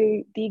get to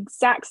do the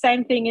exact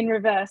same thing in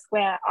reverse,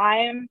 where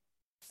I am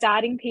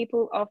starting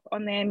people off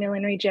on their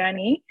millinery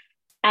journey,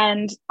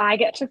 and I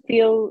get to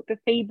feel the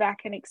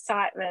feedback and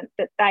excitement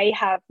that they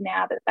have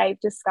now that they've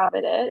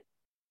discovered it,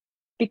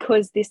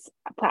 because this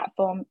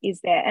platform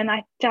is there. And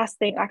I just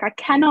think, like, I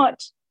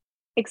cannot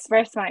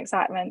express my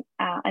excitement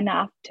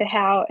enough to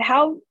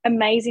how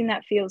amazing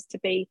that feels to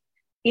be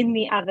in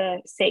the other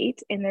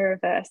seat, in the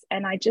reverse.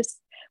 And I just,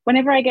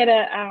 whenever I get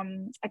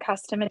a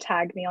customer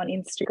tag me on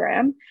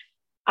Instagram,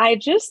 I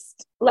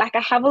just like,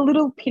 I have a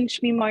little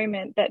pinch me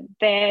moment that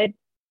they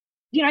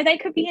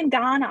could be in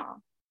Ghana.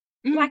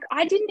 Like,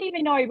 I didn't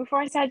even know before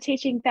I started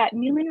teaching that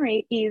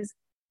millinery is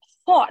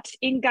hot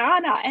in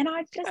Ghana. And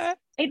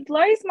it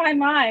blows my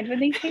mind when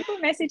these people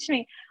message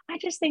me. I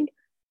just think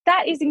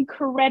that is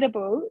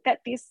incredible that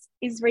this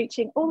is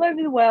reaching all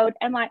over the world.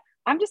 And like,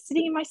 I'm just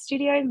sitting in my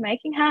studio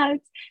making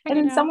hats, and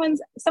then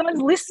someone's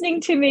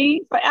listening to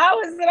me for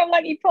hours, and I'm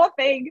like, you poor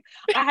thing.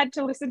 I had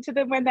to listen to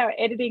them when they were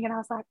editing, and I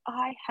was like,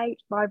 I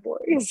hate my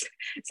voice.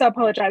 So I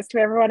apologize to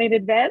everyone in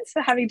advance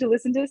for having to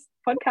listen to this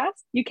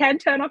podcast. You can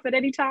turn off at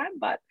any time,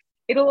 but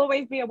it'll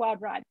always be a wild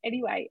ride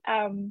anyway.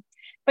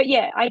 But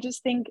yeah, I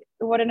just think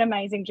what an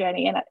amazing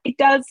journey, and it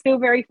does feel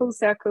very full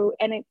circle,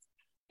 and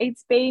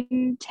it's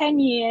been 10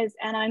 years,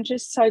 and I'm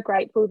just so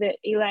grateful that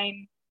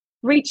Elaine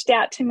reached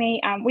out to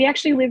me. We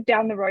actually live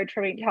down the road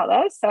from each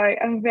other, so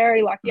I'm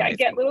very lucky. I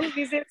get Amazing. little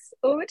visits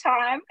all the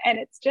time, and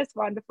it's just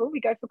wonderful.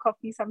 We go for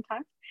coffee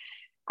sometimes.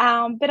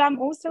 But I'm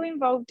also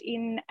involved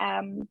in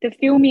the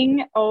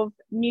filming of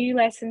new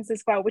lessons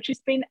as well, which has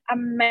been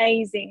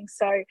amazing.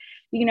 So,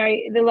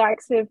 the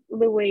likes of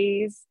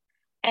Louise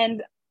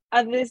and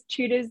other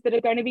tutors that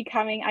are going to be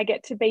coming, I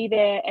get to be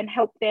there and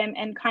help them,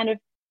 and kind of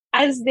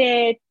as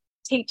they're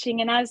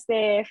teaching and as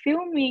they're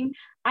filming,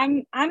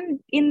 I'm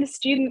in the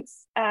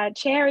students'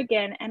 chair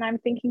again, and I'm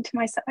thinking to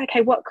myself,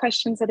 okay, what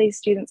questions are these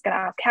students going to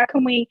ask? How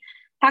can we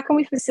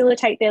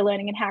facilitate their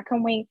learning, and how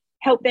can we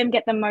help them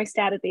get the most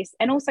out of this?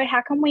 And also,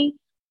 how can we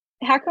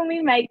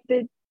make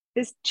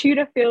this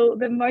tutor feel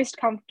the most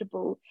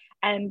comfortable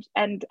and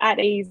at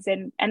ease?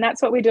 And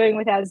that's what we're doing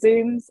with our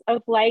Zooms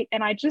of late,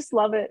 and I just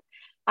love it.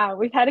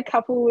 We've had a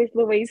couple with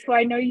Louise, who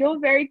I know you're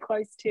very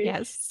close to.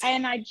 Yes.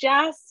 And I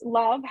just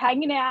love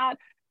hanging out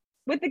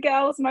with the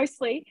girls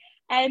mostly,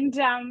 and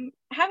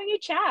having a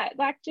chat,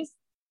 like just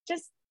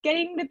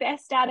getting the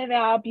best out of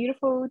our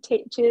beautiful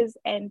teachers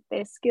and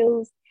their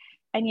skills.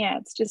 And yeah,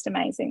 it's just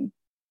amazing.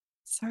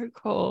 So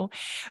cool.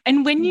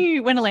 And when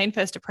Elaine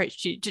first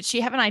approached you, did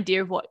she have an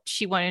idea of what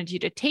she wanted you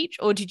to teach,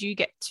 or did you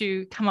get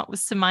to come up with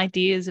some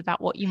ideas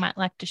about what you might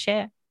like to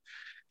share?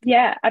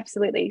 Yeah,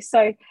 absolutely.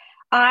 So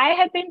I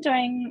had been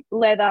doing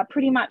leather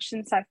pretty much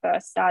since I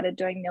first started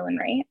doing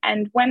millinery.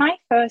 And when I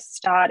first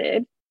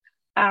started,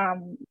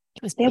 It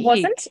was there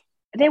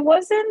big.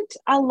 wasn't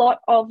a lot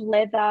of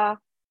leather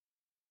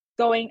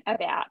going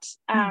about.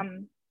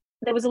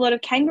 There was a lot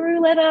of kangaroo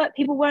leather.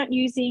 People weren't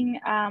using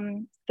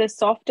the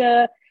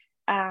softer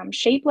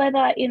sheep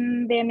leather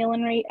in their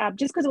millinery,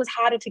 just because it was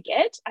harder to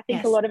get. I think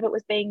a Yes. lot of it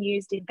was being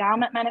used in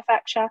garment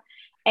manufacture.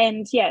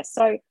 And yeah,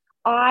 so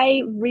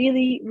I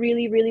really,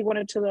 really, really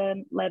wanted to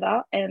learn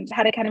leather, and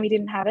Hat Academy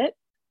didn't have it.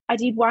 I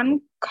did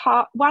one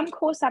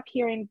course up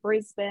here in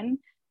Brisbane,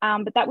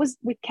 but that was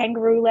with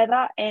kangaroo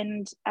leather,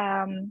 and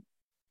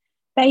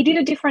they did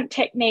a different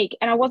technique,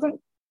 and I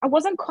wasn't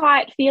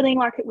quite feeling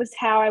like it was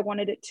how I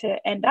wanted it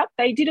to end up.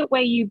 They did it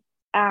where you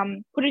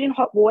put it in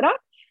hot water,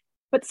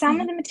 but some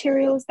of the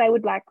materials, they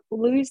would like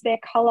lose their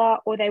color,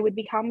 or they would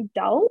become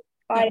dull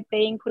by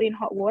being put in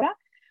hot water.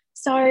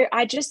 So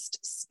I just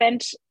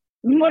spent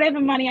whatever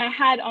money I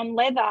had on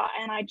leather,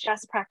 and I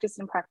just practiced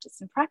and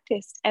practiced and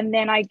practiced. And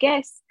then I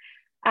guess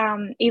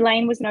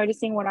Elaine was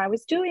noticing what I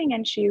was doing,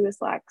 and she was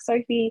like,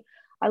 Sophie,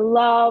 I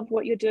love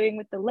what you're doing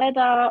with the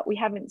leather. We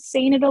haven't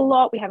seen it a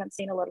lot. We haven't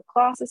seen a lot of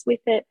classes with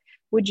it.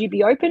 Would you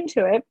be open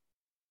to it?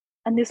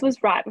 And this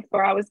was right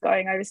before I was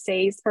going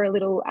overseas for a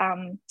little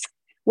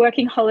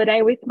working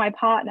holiday with my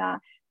partner.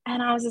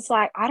 And I was just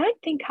like, I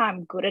don't think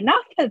I'm good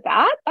enough for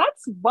that.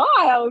 That's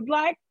wild.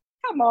 Like,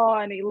 come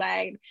on,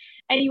 Elaine.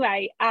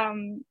 Anyway,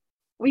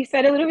 we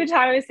spent a little bit of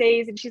time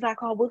overseas, and she's like,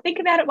 oh, we'll think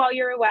about it while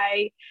you're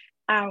away.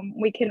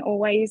 We can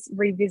always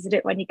revisit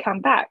it when you come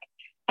back.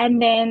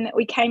 And then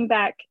we came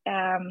back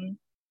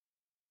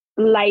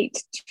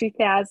late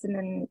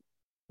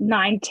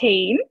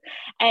 2019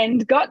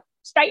 and got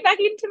straight back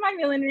into my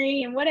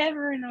millinery and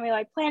whatever. And we were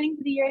like planning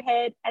for the year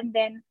ahead. And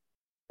then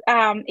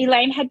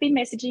Elaine had been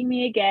messaging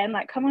me again,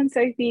 like, come on,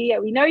 Sophie,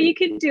 we know you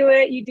can do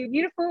it. You do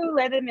beautiful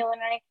leather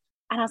millinery.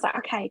 And I was like,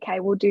 okay,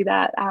 we'll do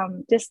that.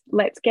 Just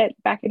let's get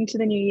back into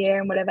the new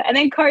year and whatever. And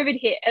then COVID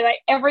hit, and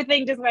like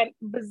everything just went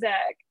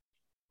berserk.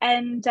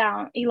 And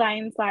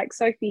Elaine's like,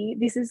 Sophie,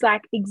 this is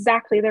like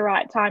exactly the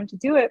right time to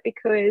do it,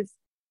 because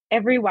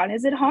everyone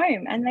is at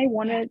home and they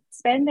want to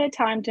spend their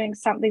time doing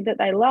something that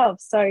they love.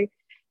 So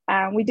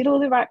we did all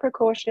the right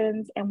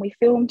precautions, and we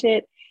filmed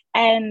it.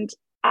 And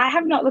I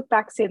have not looked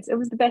back since. It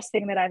was the best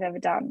thing that I've ever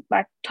done.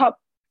 Like, top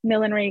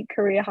millinery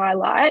career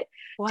highlight.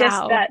 Wow.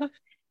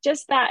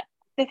 Just that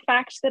the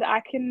fact that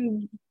I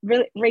can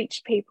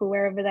reach people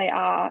wherever they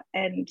are,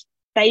 and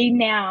they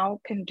now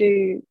can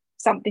do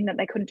something that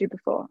they couldn't do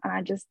before.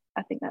 And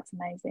I think that's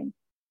amazing.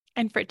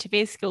 And for it to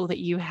be a skill that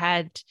you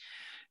had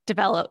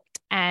developed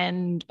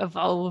and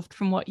evolved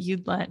from what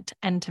you'd learnt,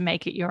 and to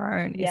make it your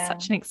own is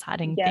such an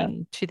exciting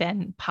thing to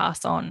then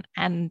pass on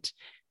and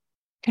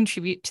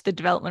contribute to the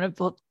development of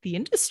the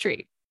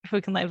industry, if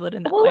we can label it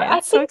in that way.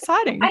 It's so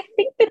exciting. I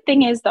think the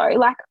thing is, though,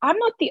 like, I'm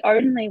not the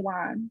only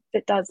one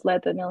that does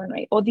leather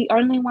millinery, or the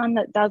only one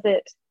that does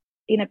it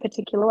in a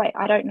particular way.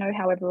 I don't know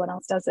how everyone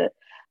else does it.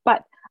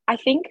 But I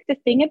think the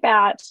thing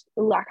about,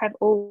 like I've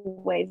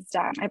always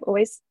done, I've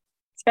always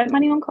spent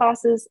money on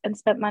classes and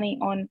spent money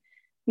on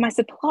my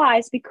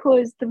supplies,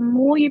 because the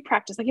more you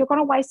practice, like, you're going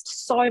to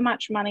waste so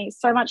much money,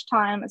 so much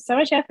time, so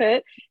much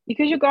effort,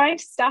 because you're going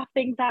to stuff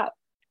things up.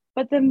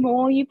 But the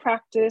more you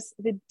practice,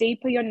 the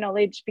deeper your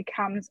knowledge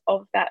becomes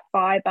of that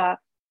fiber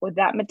or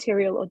that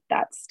material or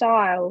that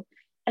style.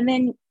 And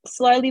then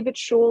slowly but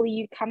surely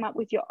you come up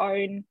with your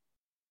own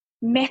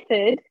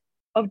method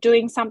of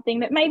doing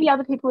something that maybe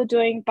other people are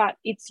doing, but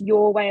it's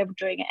your way of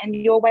doing it, and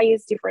your way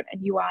is different,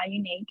 and you are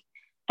unique.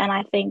 And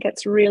I think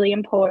it's really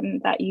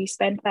important that you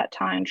spend that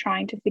time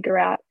trying to figure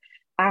out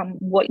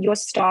what your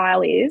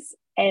style is,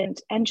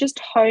 and just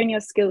hone your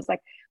skills.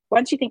 Like,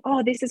 once you think,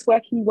 oh, this is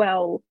working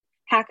well,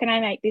 how can I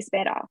make this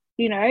better?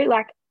 You know,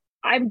 like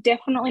I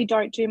definitely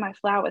don't do my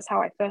flowers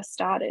how I first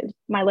started,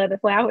 my leather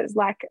flowers.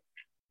 Like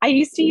I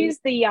used to use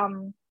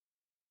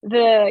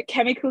the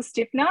chemical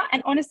stiffener,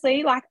 and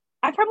honestly, like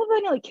I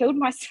probably nearly killed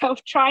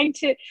myself trying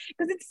to,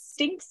 because it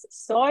stinks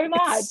so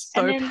much. It's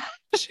so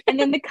And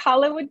then the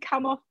color would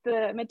come off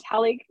the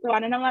metallic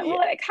one, and I'm like, yeah.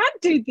 well, I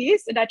can't do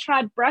this. And I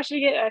tried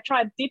brushing it, and I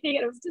tried dipping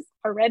it. It was just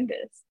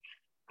horrendous.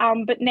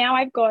 But now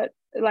I've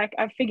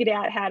figured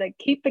out how to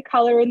keep the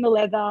color in the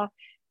leather,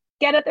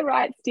 get it the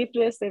right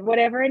stiffness and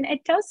whatever. And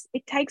it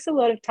takes a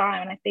lot of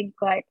time. And I think,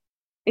 like,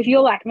 if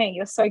you're like me,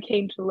 you're so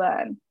keen to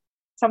learn.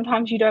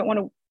 Sometimes you don't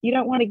want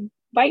to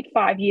wait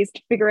 5 years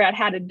to figure out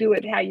how to do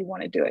it, how you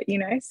want to do it, you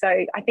know? So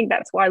I think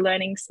that's why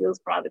learning skills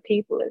from other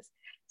people is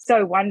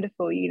so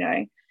wonderful, you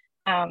know?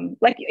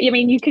 Like, I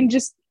mean, you can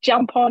just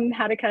jump on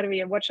Haute Academy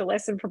and watch a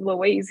lesson from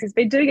Louise, who's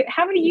been doing it.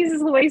 How many years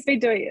has Louise been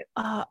doing it?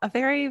 A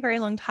very, very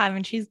long time.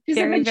 And she's a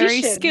very, very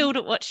magician. skilled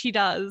at what she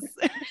does.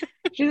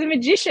 She's a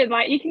magician.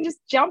 Like, you can just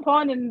jump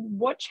on and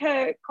watch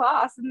her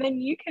class, and then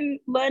you can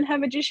learn her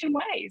magician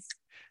ways.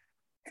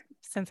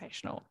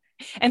 Sensational.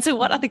 And so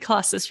what other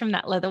classes from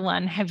that leather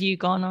one have you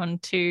gone on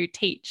to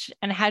teach,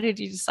 and how did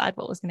you decide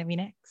what was going to be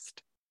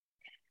next?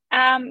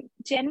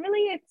 Generally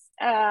it's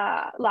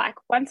like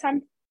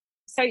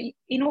so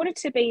in order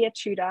to be a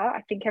tutor,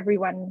 I think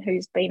everyone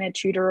who's been a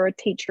tutor or a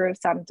teacher of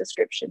some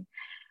description,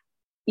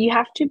 you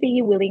have to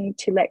be willing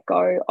to let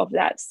go of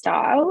that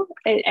style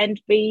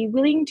and be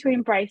willing to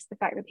embrace the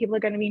fact that people are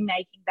going to be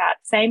making that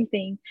same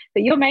thing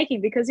that you're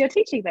making because you're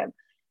teaching them.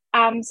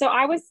 So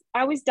I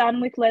was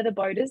done with leather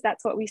boaters.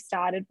 That's what we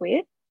started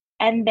with.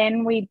 And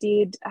then we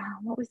did,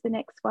 what was the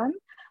next one?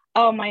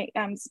 Oh, my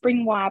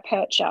spring wire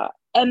percher.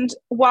 And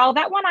while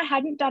that one I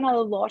hadn't done a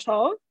lot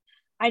of,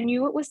 I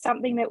knew it was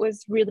something that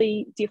was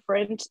really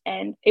different,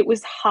 and it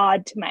was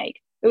hard to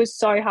make. It was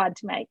so hard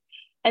to make.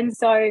 And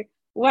so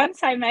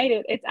once I made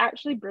it, it's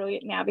actually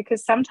brilliant now,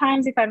 because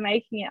sometimes if I'm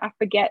making it, I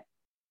forget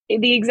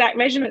the exact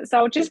measurement. So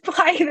I'll just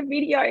play the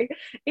video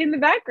in the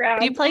background.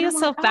 Do you play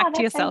yourself back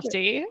to yourself, do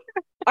you?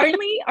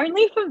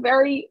 only for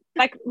very,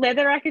 like,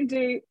 leather I can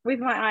do with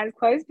my eyes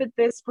closed, but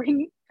the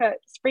sprung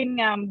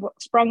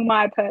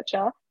wire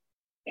percher,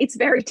 it's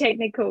very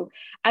technical,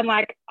 and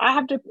like I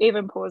have to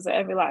even pause it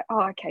and be like,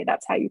 oh, okay,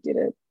 that's how you did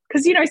it.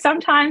 Because, you know,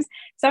 sometimes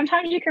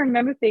you can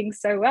remember things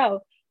so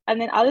well,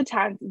 and then other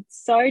times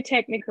it's so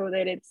technical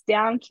that it's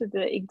down to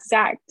the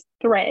exact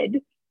thread,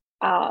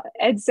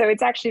 and so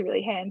it's actually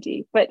really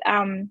handy. But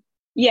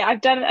yeah, I've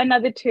done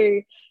another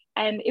two,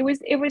 and it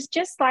was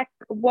just like,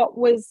 what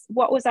was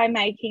I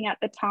making at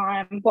the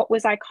time, what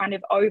was I kind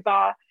of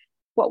over,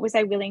 what was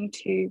I willing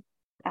to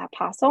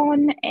pass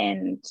on.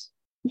 And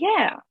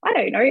yeah, I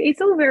don't know, it's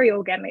all very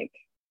organic.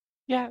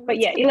 Yeah, but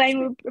yeah,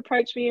 Elaine would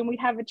approach me and we'd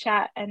have a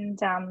chat. And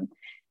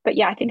but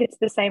yeah, I think it's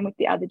the same with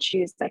the other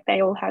tutors. Like,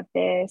 they all have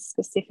their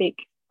specific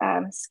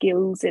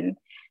skills and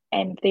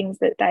things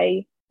that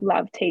they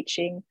love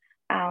teaching.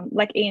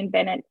 Like Ian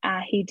Bennett,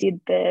 he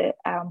did the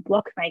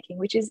block making,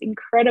 which is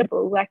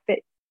incredible. Like,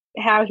 that,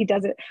 how he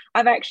does it.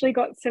 I've actually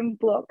got some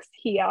blocks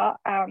here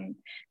that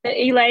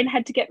Elaine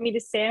had to get me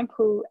to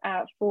sample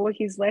for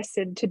his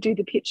lesson to do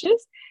the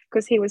pictures,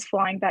 because he was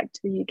flying back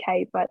to the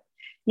UK. But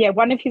yeah,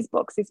 one of his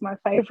blocks is my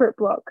favorite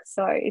block,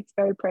 so it's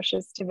very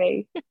precious to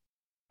me.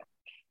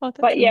 Oh,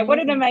 but yeah,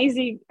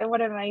 amazing.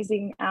 what an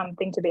amazing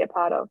thing to be a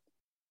part of.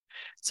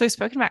 So,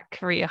 spoken about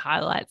career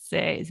highlights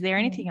there, is there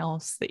anything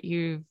else that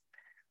you've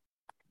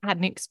had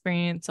an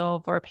experience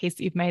of, or a piece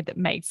that you've made that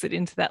makes it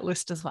into that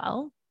list as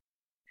well?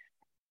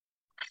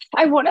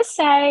 I want to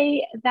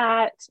say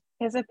that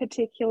there's a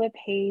particular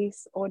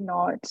piece or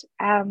not,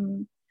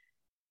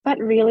 but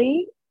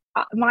really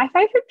my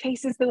favorite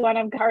piece is the one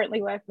I'm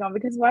currently working on,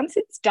 because once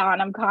it's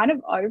done, I'm kind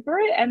of over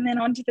it and then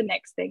on to the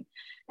next thing.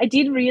 I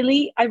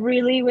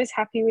really was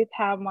happy with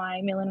how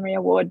my Millinery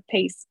Award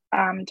piece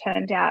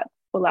turned out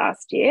for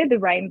last year, the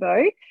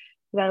rainbow.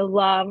 I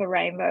love a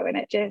rainbow, and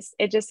it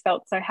just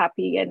felt so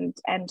happy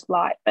and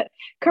light. But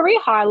career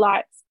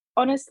highlights,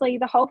 honestly,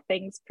 the whole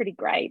thing's pretty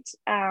great.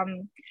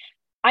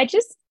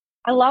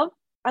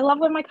 I love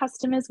when my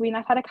customers win.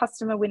 I've had a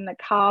customer win the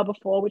car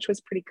before, which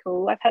was pretty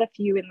cool. I've had a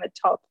few in the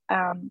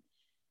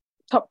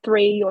top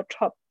 3 or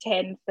top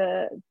 10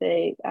 for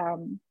the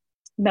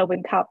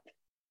Melbourne Cup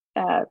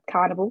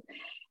carnival.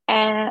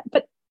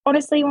 But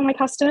honestly, when my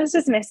customers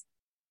just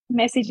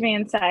message me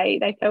and say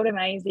they felt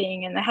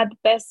amazing and they had the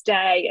best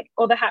day,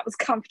 or the hat was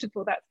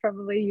comfortable, that's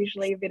probably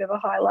usually a bit of a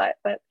highlight.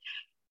 But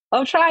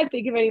I'll try and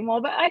think of any more.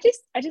 But I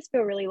just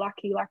feel really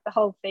lucky. Like, the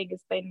whole thing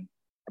has been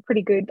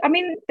pretty good. I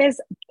mean, there's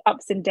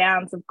ups and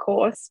downs, of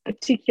course,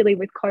 particularly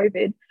with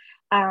COVID.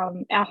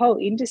 Our whole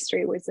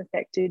industry was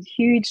affected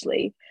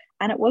hugely,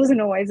 and it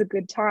wasn't always a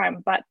good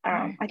time. But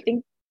I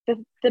think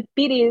the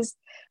bit is,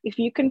 if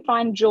you can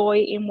find joy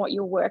in what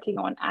you're working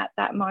on at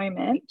that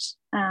moment.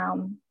 I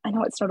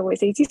know it's not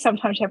always easy.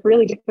 Sometimes you have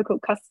really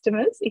difficult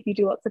customers if you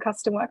do lots of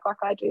custom work like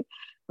I do.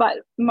 But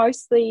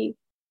mostly,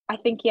 I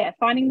think, yeah,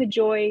 finding the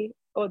joy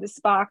or the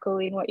sparkle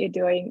in what you're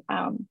doing,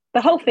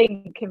 the whole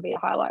thing can be a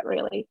highlight,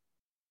 really.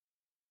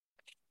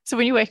 So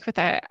when you work with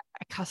a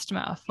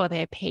customer for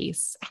their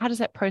piece, how does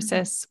that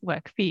process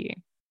work for you?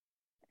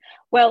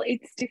 Well,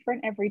 it's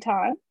different every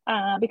time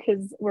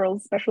because we're all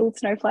special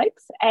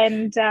snowflakes.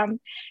 And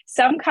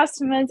some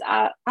customers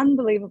are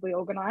unbelievably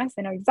organized.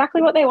 They know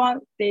exactly what they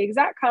want, the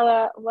exact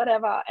color,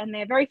 whatever. And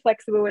they're very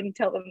flexible when you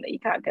tell them that you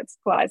can't get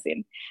supplies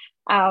in.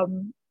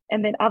 And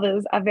then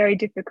others are very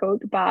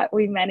difficult, but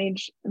we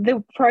manage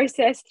the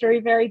process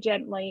through very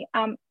gently.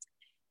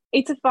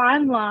 It's a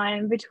fine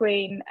line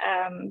between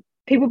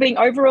people being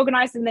over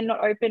organized and then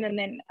not open, and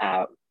then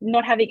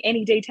not having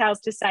any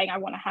details to saying, I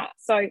want a hat.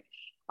 So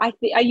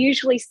I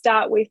usually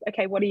start with,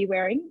 okay, what are you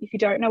wearing? If you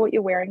don't know what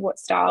you're wearing, what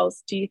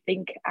styles do you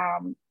think,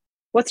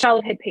 what style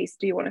of headpiece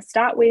do you want to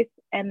start with?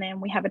 And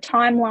then we have a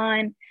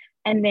timeline,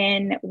 and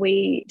then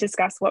we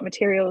discuss what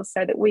materials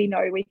so that we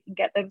know we can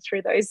get them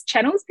through those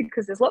channels,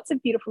 because there's lots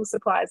of beautiful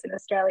suppliers in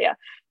Australia.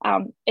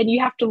 And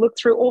you have to look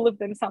through all of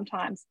them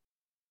sometimes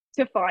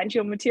to find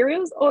your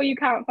materials, or you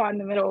can't find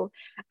them at all,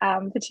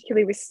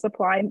 particularly with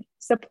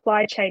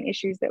supply chain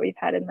issues that we've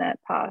had in the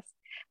past.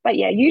 But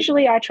yeah,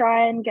 usually I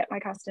try and get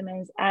my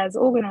customers as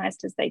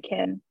organized as they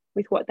can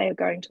with what they are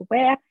going to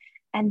wear.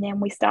 And then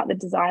we start the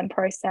design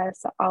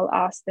process. I'll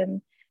ask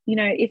them,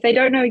 if they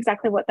don't know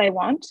exactly what they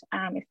want,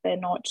 if they're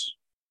not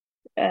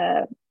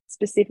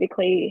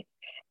specifically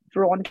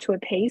drawn to a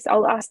piece,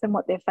 I'll ask them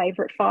what their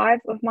favorite 5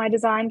 of my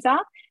designs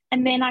are.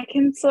 And then I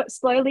can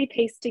slowly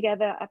piece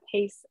together a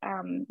piece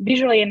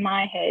visually in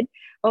my head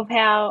of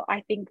how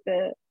I think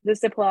the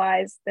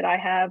supplies that I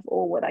have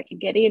or what I can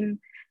get in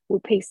will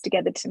piece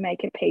together to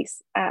make a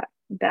piece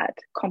that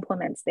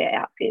complements their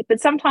outfit.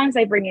 But sometimes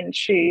they bring in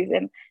shoes,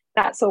 and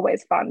that's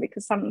always fun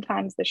because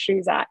sometimes the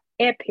shoes are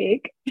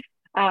epic.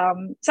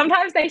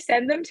 Sometimes they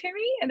send them to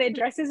me and their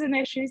dresses and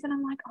their shoes, and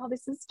I'm like, oh,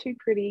 this is too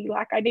pretty.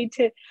 Like, I need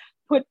to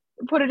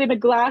put it in a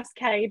glass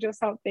cage or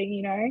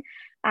something,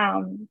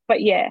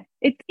 But yeah,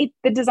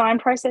 the design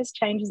process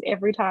changes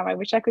every time. I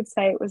wish I could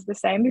say it was the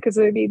same because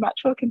it would be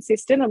much more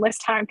consistent and less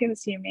time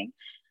consuming.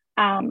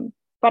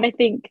 But I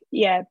think,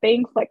 yeah,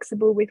 being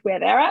flexible with where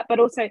they're at, but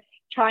also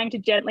trying to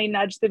gently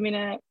nudge them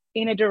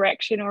in a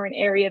direction or an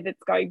area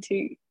that's going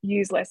to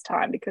use less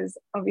time, because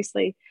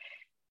obviously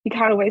you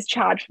can't always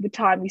charge for the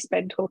time you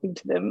spend talking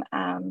to them.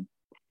 And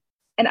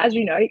as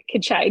you know, it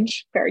can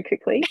change very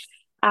quickly.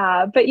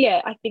 But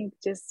yeah, I think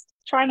just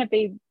trying to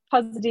be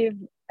positive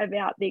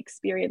about the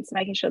experience,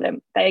 making sure that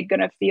they're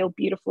going to feel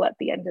beautiful at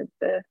the end of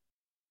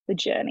the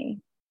journey.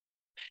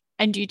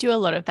 And do you do a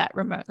lot of that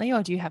remotely,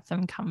 or do you have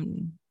them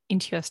come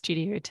into your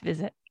studio to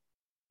visit?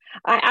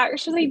 I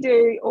actually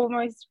do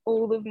almost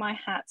all of my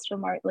hats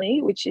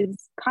remotely, which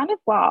is kind of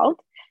wild.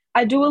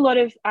 I do a lot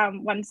of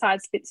one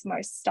size fits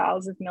most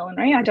styles of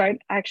millinery. I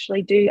don't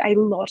actually do a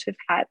lot of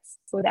hats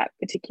for that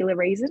particular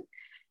reason,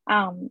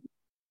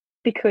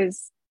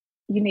 because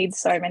you need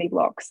so many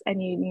blocks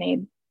and you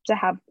need to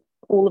have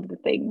all of the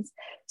things.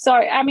 So,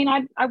 I mean,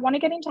 I want to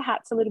get into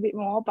hats a little bit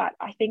more, but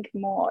I think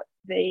more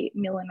the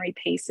millinery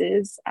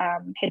pieces,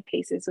 head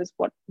pieces was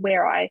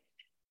where I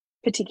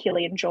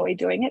particularly enjoy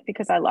doing it,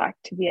 because I like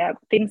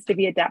things to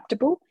be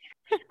adaptable.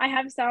 I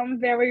have some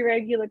very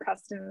regular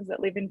customers that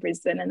live in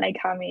Brisbane, and they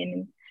come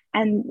in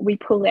and we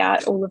pull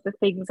out all of the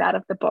things out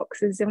of the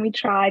boxes and we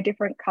try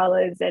different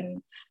colors,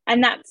 and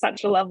that's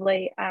such a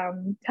lovely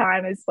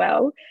time as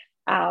well.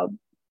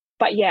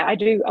 But yeah, I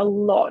do a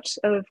lot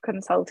of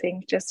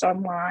consulting just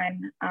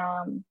online,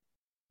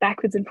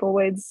 backwards and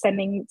forwards,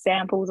 sending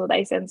samples, or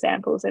they send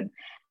samples, and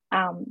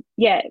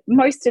yeah,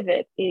 most of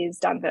it is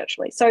done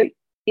virtually. So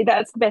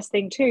that's the best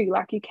thing too.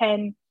 Like, you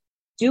can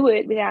do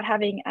it without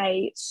having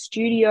a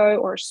studio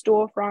or a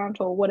storefront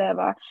or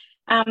whatever.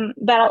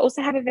 But I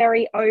also have a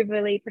very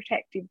overly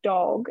protective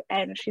dog,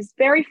 and she's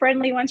very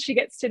friendly once she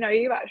gets to know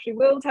you, but she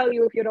will tell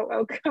you if you're not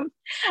welcome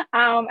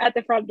at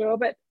the front door.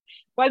 But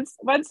once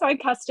my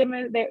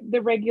customer,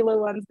 the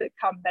regular ones that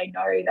come, they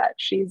know that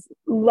she's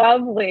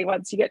lovely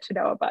once you get to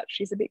know her, but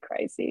she's a bit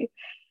crazy.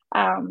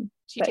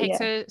 She takes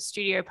her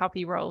studio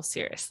puppy role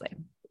seriously.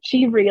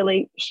 She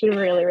really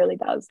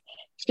does.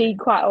 She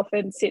quite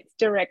often sits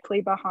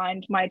directly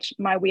behind my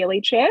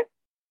wheelie chair,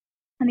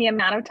 and the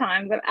amount of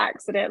times I've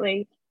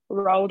accidentally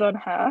rolled on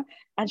her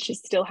and she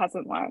still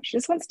hasn't learned. She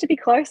just wants to be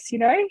close,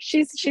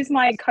 She's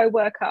my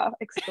co-worker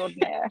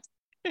extraordinaire.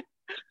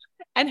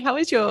 And how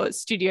is your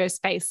studio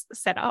space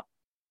set up?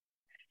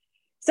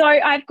 So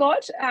I've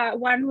got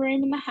one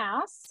room in the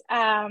house,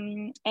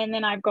 and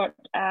then I've got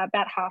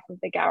about half of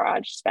the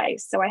garage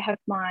space. So I have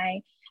my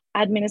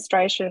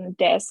administration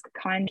desk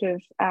kind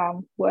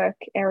of work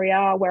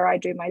area where I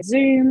do my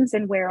Zooms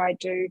and where I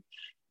do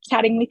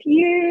chatting with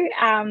you,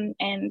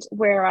 and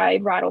where I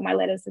write all my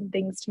letters and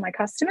things to my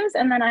customers.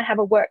 And then I have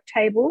a work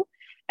table,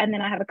 and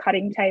then I have a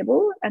cutting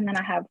table, and then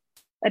I have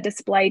a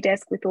display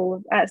desk with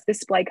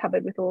display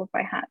cupboard with all of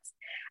my hats.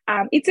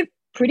 It's a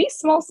pretty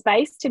small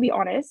space, to be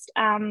honest,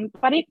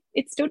 but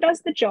it still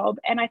does the job.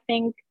 And I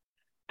think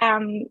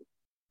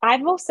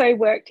I've also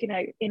worked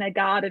in a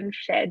garden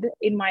shed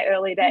in my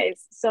early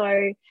days.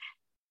 So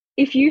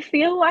if you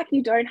feel like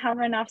you don't have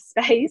enough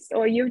space,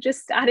 or you're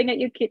just starting at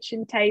your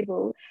kitchen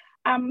table,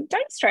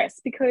 don't stress,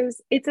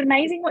 because it's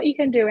amazing what you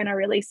can do in a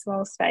really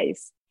small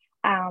space.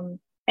 And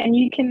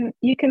you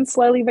can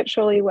slowly but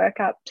surely work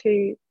up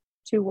to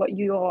what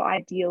your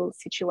ideal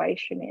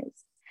situation is.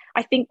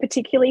 I think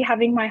particularly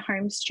having my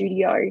home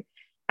studio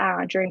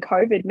during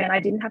COVID meant I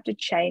didn't have to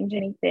change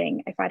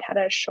anything. If I'd had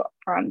a shop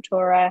front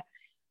or a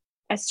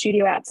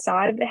studio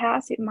outside of the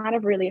house, it might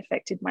have really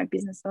affected my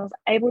business. I was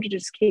able to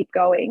just keep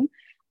going,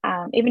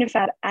 even if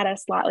at a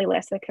slightly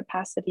lesser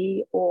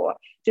capacity, or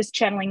just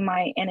channeling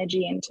my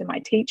energy into my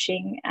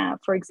teaching,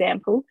 for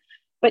example.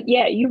 But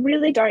yeah, you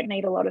really don't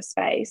need a lot of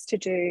space to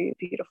do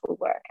beautiful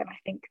work. And I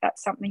think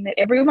that's something that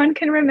everyone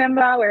can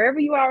remember wherever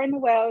you are in the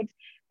world.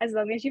 As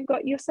long as you've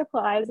got your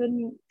supplies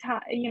and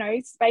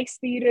space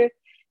for you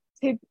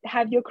to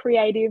have your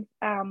creative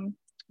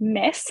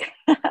mess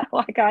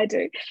like I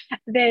do,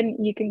 then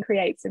you can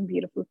create some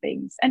beautiful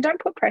things. And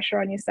don't put pressure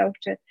on yourself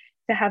to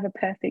have a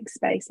perfect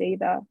space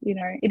either.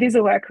 It is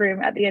a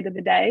workroom at the end of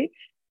the day.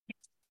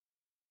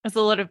 There's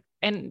a lot of,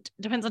 and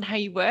depends on how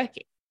you work.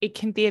 It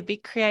can be a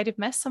big creative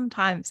mess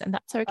sometimes, and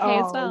that's okay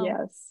as well.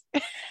 Yes.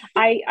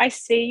 I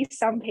see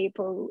some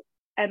people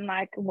and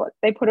like what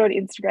they put on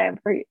Instagram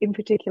in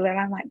particular, and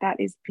I'm like, that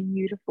is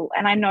beautiful.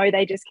 And I know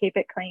they just keep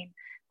it clean,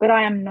 but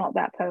I am not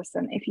that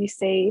person. If you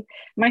see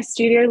my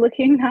studio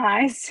looking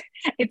nice,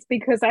 it's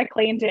because I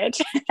cleaned it,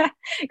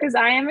 because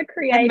I am a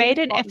creative. I made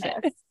an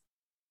effort.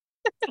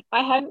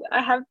 I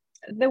have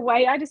the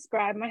way I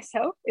describe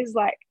myself is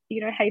like,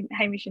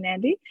 Hamish and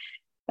Andy,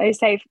 they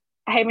say,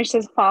 Hamish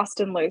says fast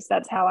and loose.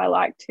 That's how I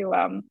like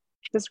to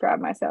describe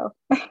myself.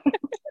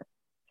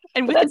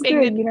 And with that's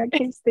good,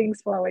 keeps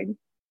things flowing.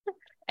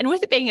 And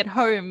with it being at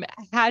home,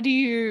 how do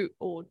you,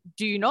 or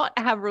do you not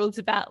have rules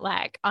about,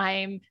 like,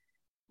 I'm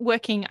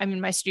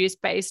in my studio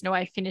space, no,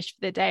 I finished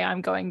for the day,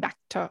 I'm going back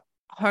to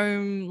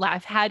home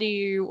life? How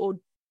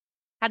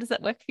does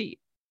that work for you?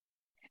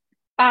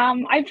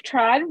 I've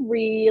tried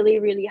really,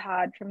 really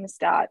hard from the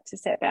start to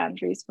set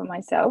boundaries for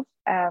myself.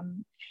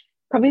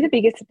 Probably the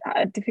biggest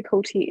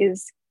difficulty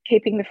is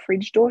keeping the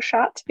fridge door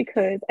shut,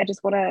 because I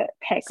just want to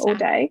peck all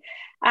day.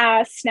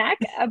 Snack.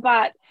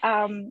 But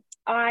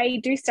I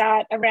do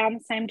start around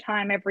the same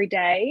time every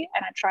day,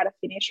 and I try to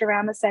finish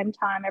around the same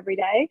time every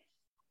day.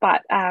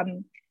 But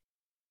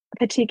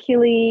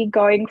particularly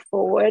going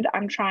forward,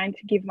 I'm trying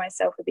to give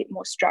myself a bit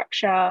more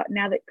structure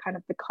now that kind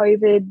of the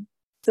COVID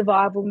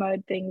survival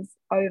mode thing's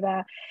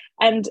over,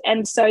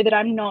 and so that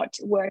I'm not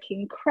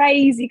working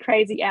crazy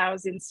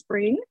hours in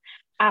spring.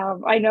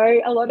 I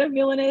know a lot of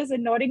milliners are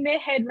nodding their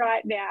head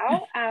right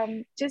now.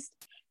 Just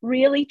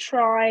really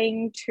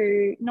trying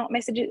to not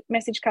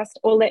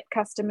or let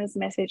customers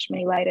message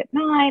me late at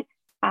night.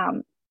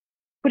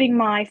 Putting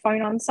my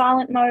phone on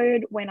silent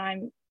mode when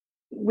I'm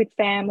with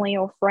family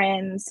or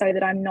friends, so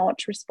that I'm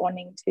not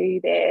responding to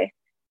their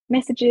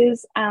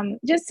messages.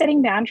 Just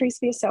setting boundaries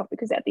for yourself,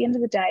 because at the end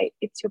of the day,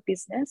 it's your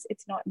business,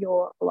 it's not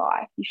your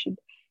life. You should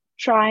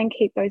try and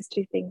keep those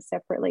two things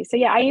separately. So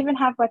yeah, I even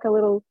have like a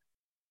little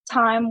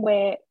time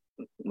where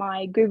in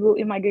my Google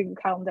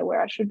Calendar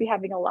where I should be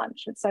having a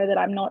lunch, so that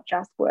I'm not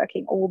just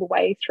working all the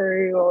way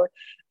through or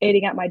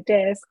eating at my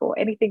desk or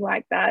anything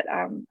like that.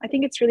 I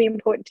think it's really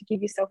important to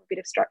give yourself a bit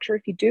of structure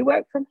if you do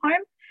work from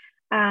home,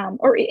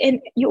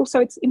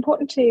 it's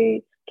important to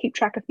keep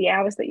track of the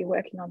hours that you're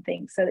working on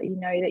things, so that you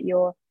know that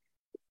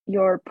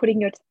you're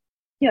putting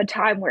your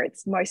time where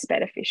it's most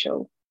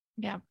beneficial.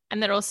 Yeah,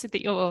 and then also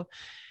that you're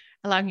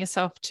allowing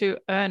yourself to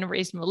earn a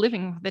reasonable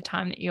living for the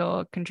time that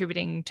you're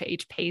contributing to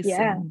each piece,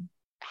 and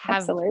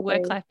have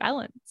work-life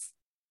balance.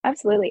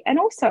 Absolutely. And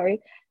also,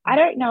 I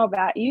don't know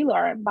about you,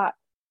 Lauren, but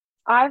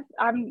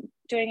I'm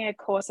doing a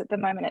course at the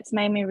moment. It's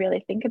made me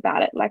really think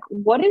about it. Like,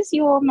 what is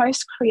your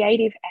most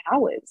creative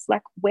hours?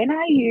 Like, when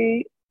are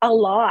you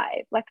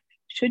alive? Like,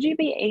 should you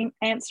be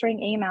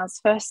answering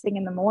emails first thing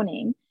in the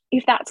morning?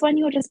 If that's when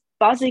you're just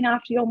buzzing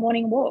after your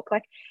morning walk,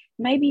 like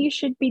maybe you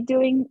should be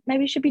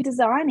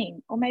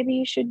designing, or maybe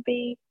you should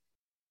be,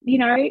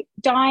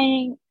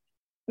 dyeing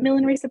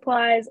millinery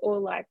supplies, or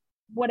like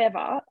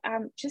whatever.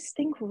 Just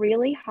think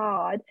really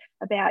hard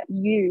about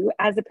you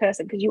as a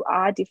person, because you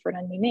are different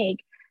and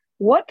unique.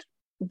 What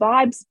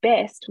vibes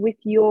best with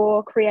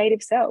your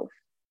creative self?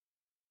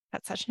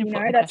 That's such an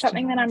important question. That's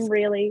something that I'm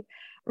really,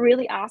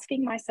 really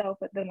asking myself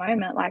at the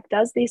moment. Like,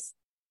 does this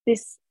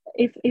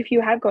if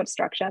you have got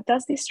structure,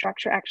 does this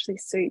structure actually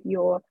suit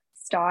your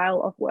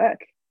style of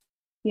work?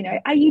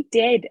 Are you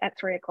dead at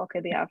 3 o'clock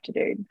in the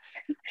afternoon?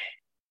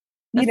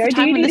 Do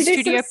you need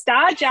to do some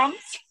star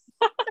jumps?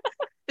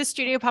 The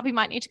studio puppy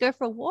might need to go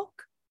for a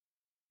walk.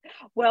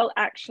 Well,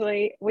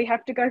 actually, we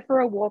have to go for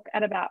a walk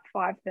at about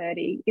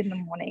 5:30 in the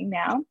morning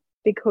now,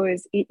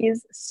 because it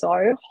is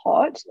so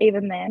hot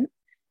even then.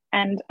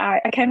 And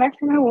I came back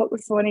from my walk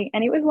this morning,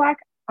 and it was like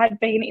I'd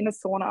been in a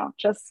sauna,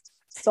 just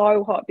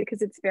so hot,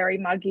 because it's very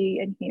muggy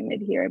and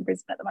humid here in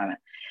Brisbane at the moment.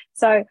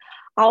 So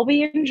I'll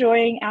be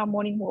enjoying our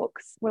morning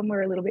walks when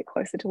we're a little bit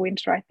closer to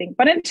winter, I think.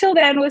 But until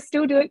then, we'll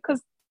still do it,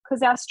 because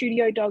our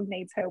studio dog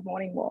needs her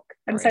morning walk,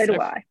 and so do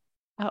I.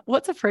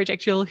 What's a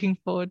project you're looking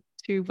forward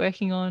to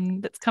working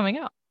on that's coming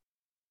up?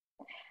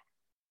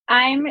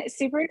 I'm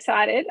super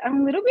excited.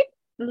 I'm a little bit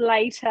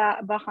later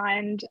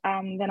behind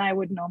than I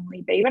would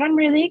normally be, but I'm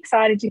really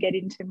excited to get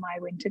into my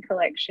winter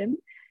collection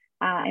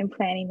and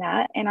planning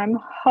that. And I'm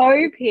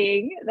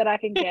hoping that I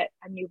can get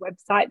a new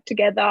website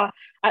together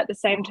at the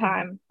same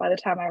time by the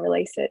time I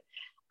release it.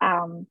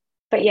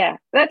 But yeah,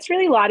 that's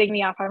really lighting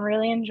me up. I'm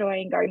really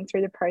enjoying going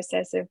through the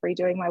process of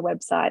redoing my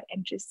website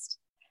and just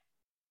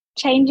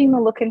changing the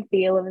look and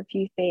feel of a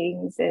few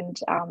things. And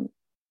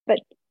but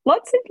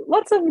lots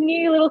of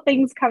new little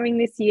things coming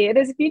this year.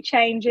 There's a few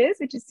changes,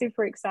 which is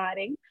super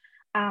exciting.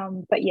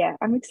 But yeah,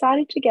 I'm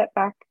excited to get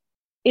back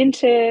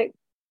into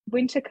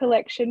winter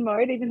collection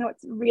mode, even though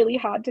it's really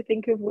hard to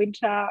think of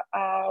winter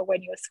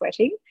when you're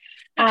sweating.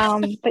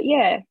 But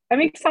yeah, I'm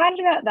excited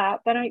about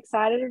that. But I'm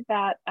excited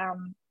about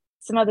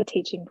some other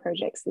teaching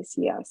projects this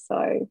year.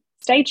 So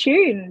stay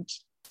tuned.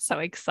 So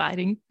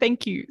exciting.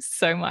 Thank you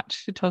so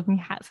much for talking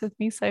hats with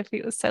me, Sophie.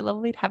 It was so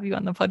lovely to have you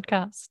on the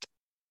podcast.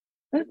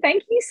 Well,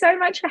 thank you so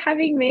much for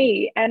having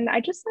me. And I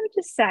just wanted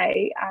to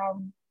say,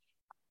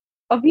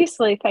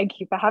 obviously,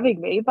 thank you for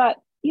having me, but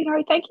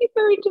thank you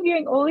for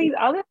interviewing all these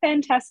other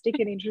fantastic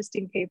and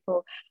interesting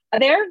people.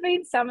 There have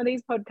been some of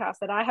these podcasts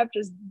that I have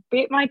just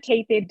bit my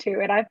teeth into,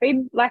 and I've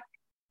been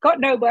got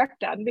no work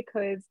done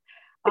because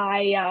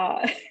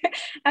I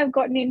have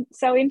gotten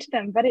so into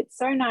them. But it's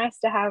so nice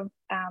to have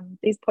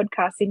these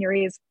podcasts in your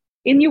ears,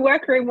 in your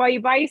workroom while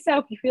you're by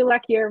yourself. You feel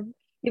like you've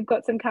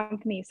got some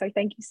company. So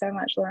thank you so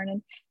much, Lauren,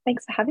 and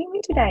thanks for having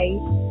me today.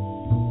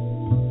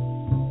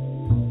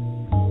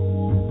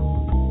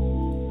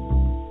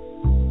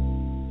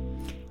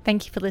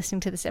 Thank you for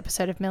listening to this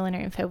episode of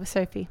Millinery Info with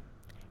Sophie.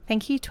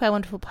 Thank you to our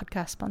wonderful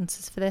podcast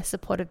sponsors for their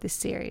support of this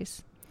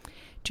series: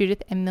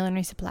 Judith M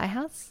Millinery Supply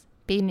House,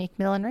 Be Unique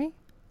Millinery,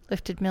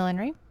 Lifted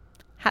Millinery,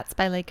 Hats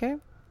by Lego,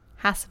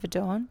 House of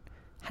Adorn,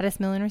 Hattis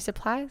Millinery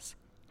Supplies,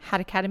 Hat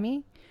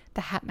Academy,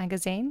 The Hat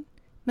Magazine,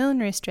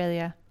 Millinery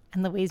Australia,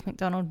 and Louise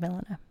McDonald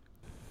Milliner.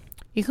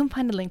 You can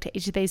find a link to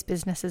each of these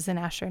businesses in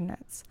our show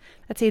notes.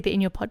 That's either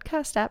in your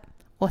podcast app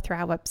or through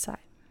our website.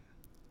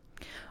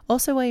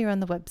 Also, while you're on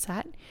the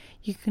website,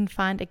 you can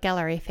find a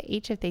gallery for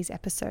each of these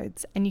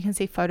episodes, and you can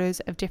see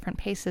photos of different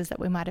pieces that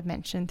we might have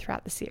mentioned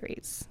throughout the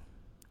series.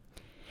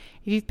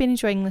 If you've been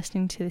enjoying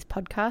listening to this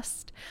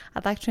podcast,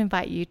 I'd like to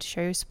invite you to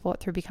show your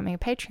support through becoming a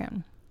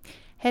Patreon.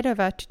 Head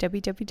over to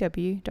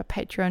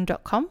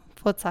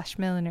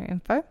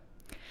www.patreon.com/millineryinfo.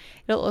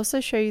 It'll also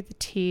show you the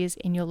tiers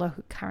in your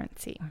local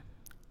currency.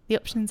 The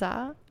options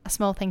are a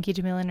small thank you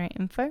to Millinery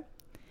Info.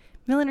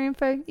 Millinery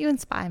Info, you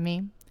inspire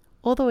me,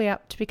 all the way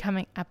up to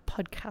becoming a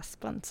podcast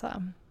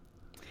sponsor.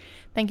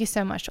 Thank you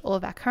so much to all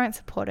of our current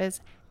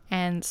supporters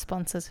and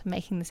sponsors for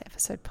making this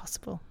episode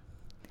possible.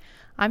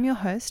 I'm your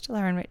host,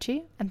 Lauren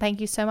Ritchie, and thank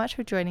you so much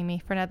for joining me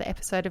for another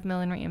episode of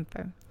Millinery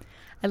Info.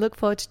 I look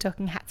forward to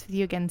talking hats with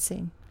you again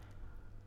soon.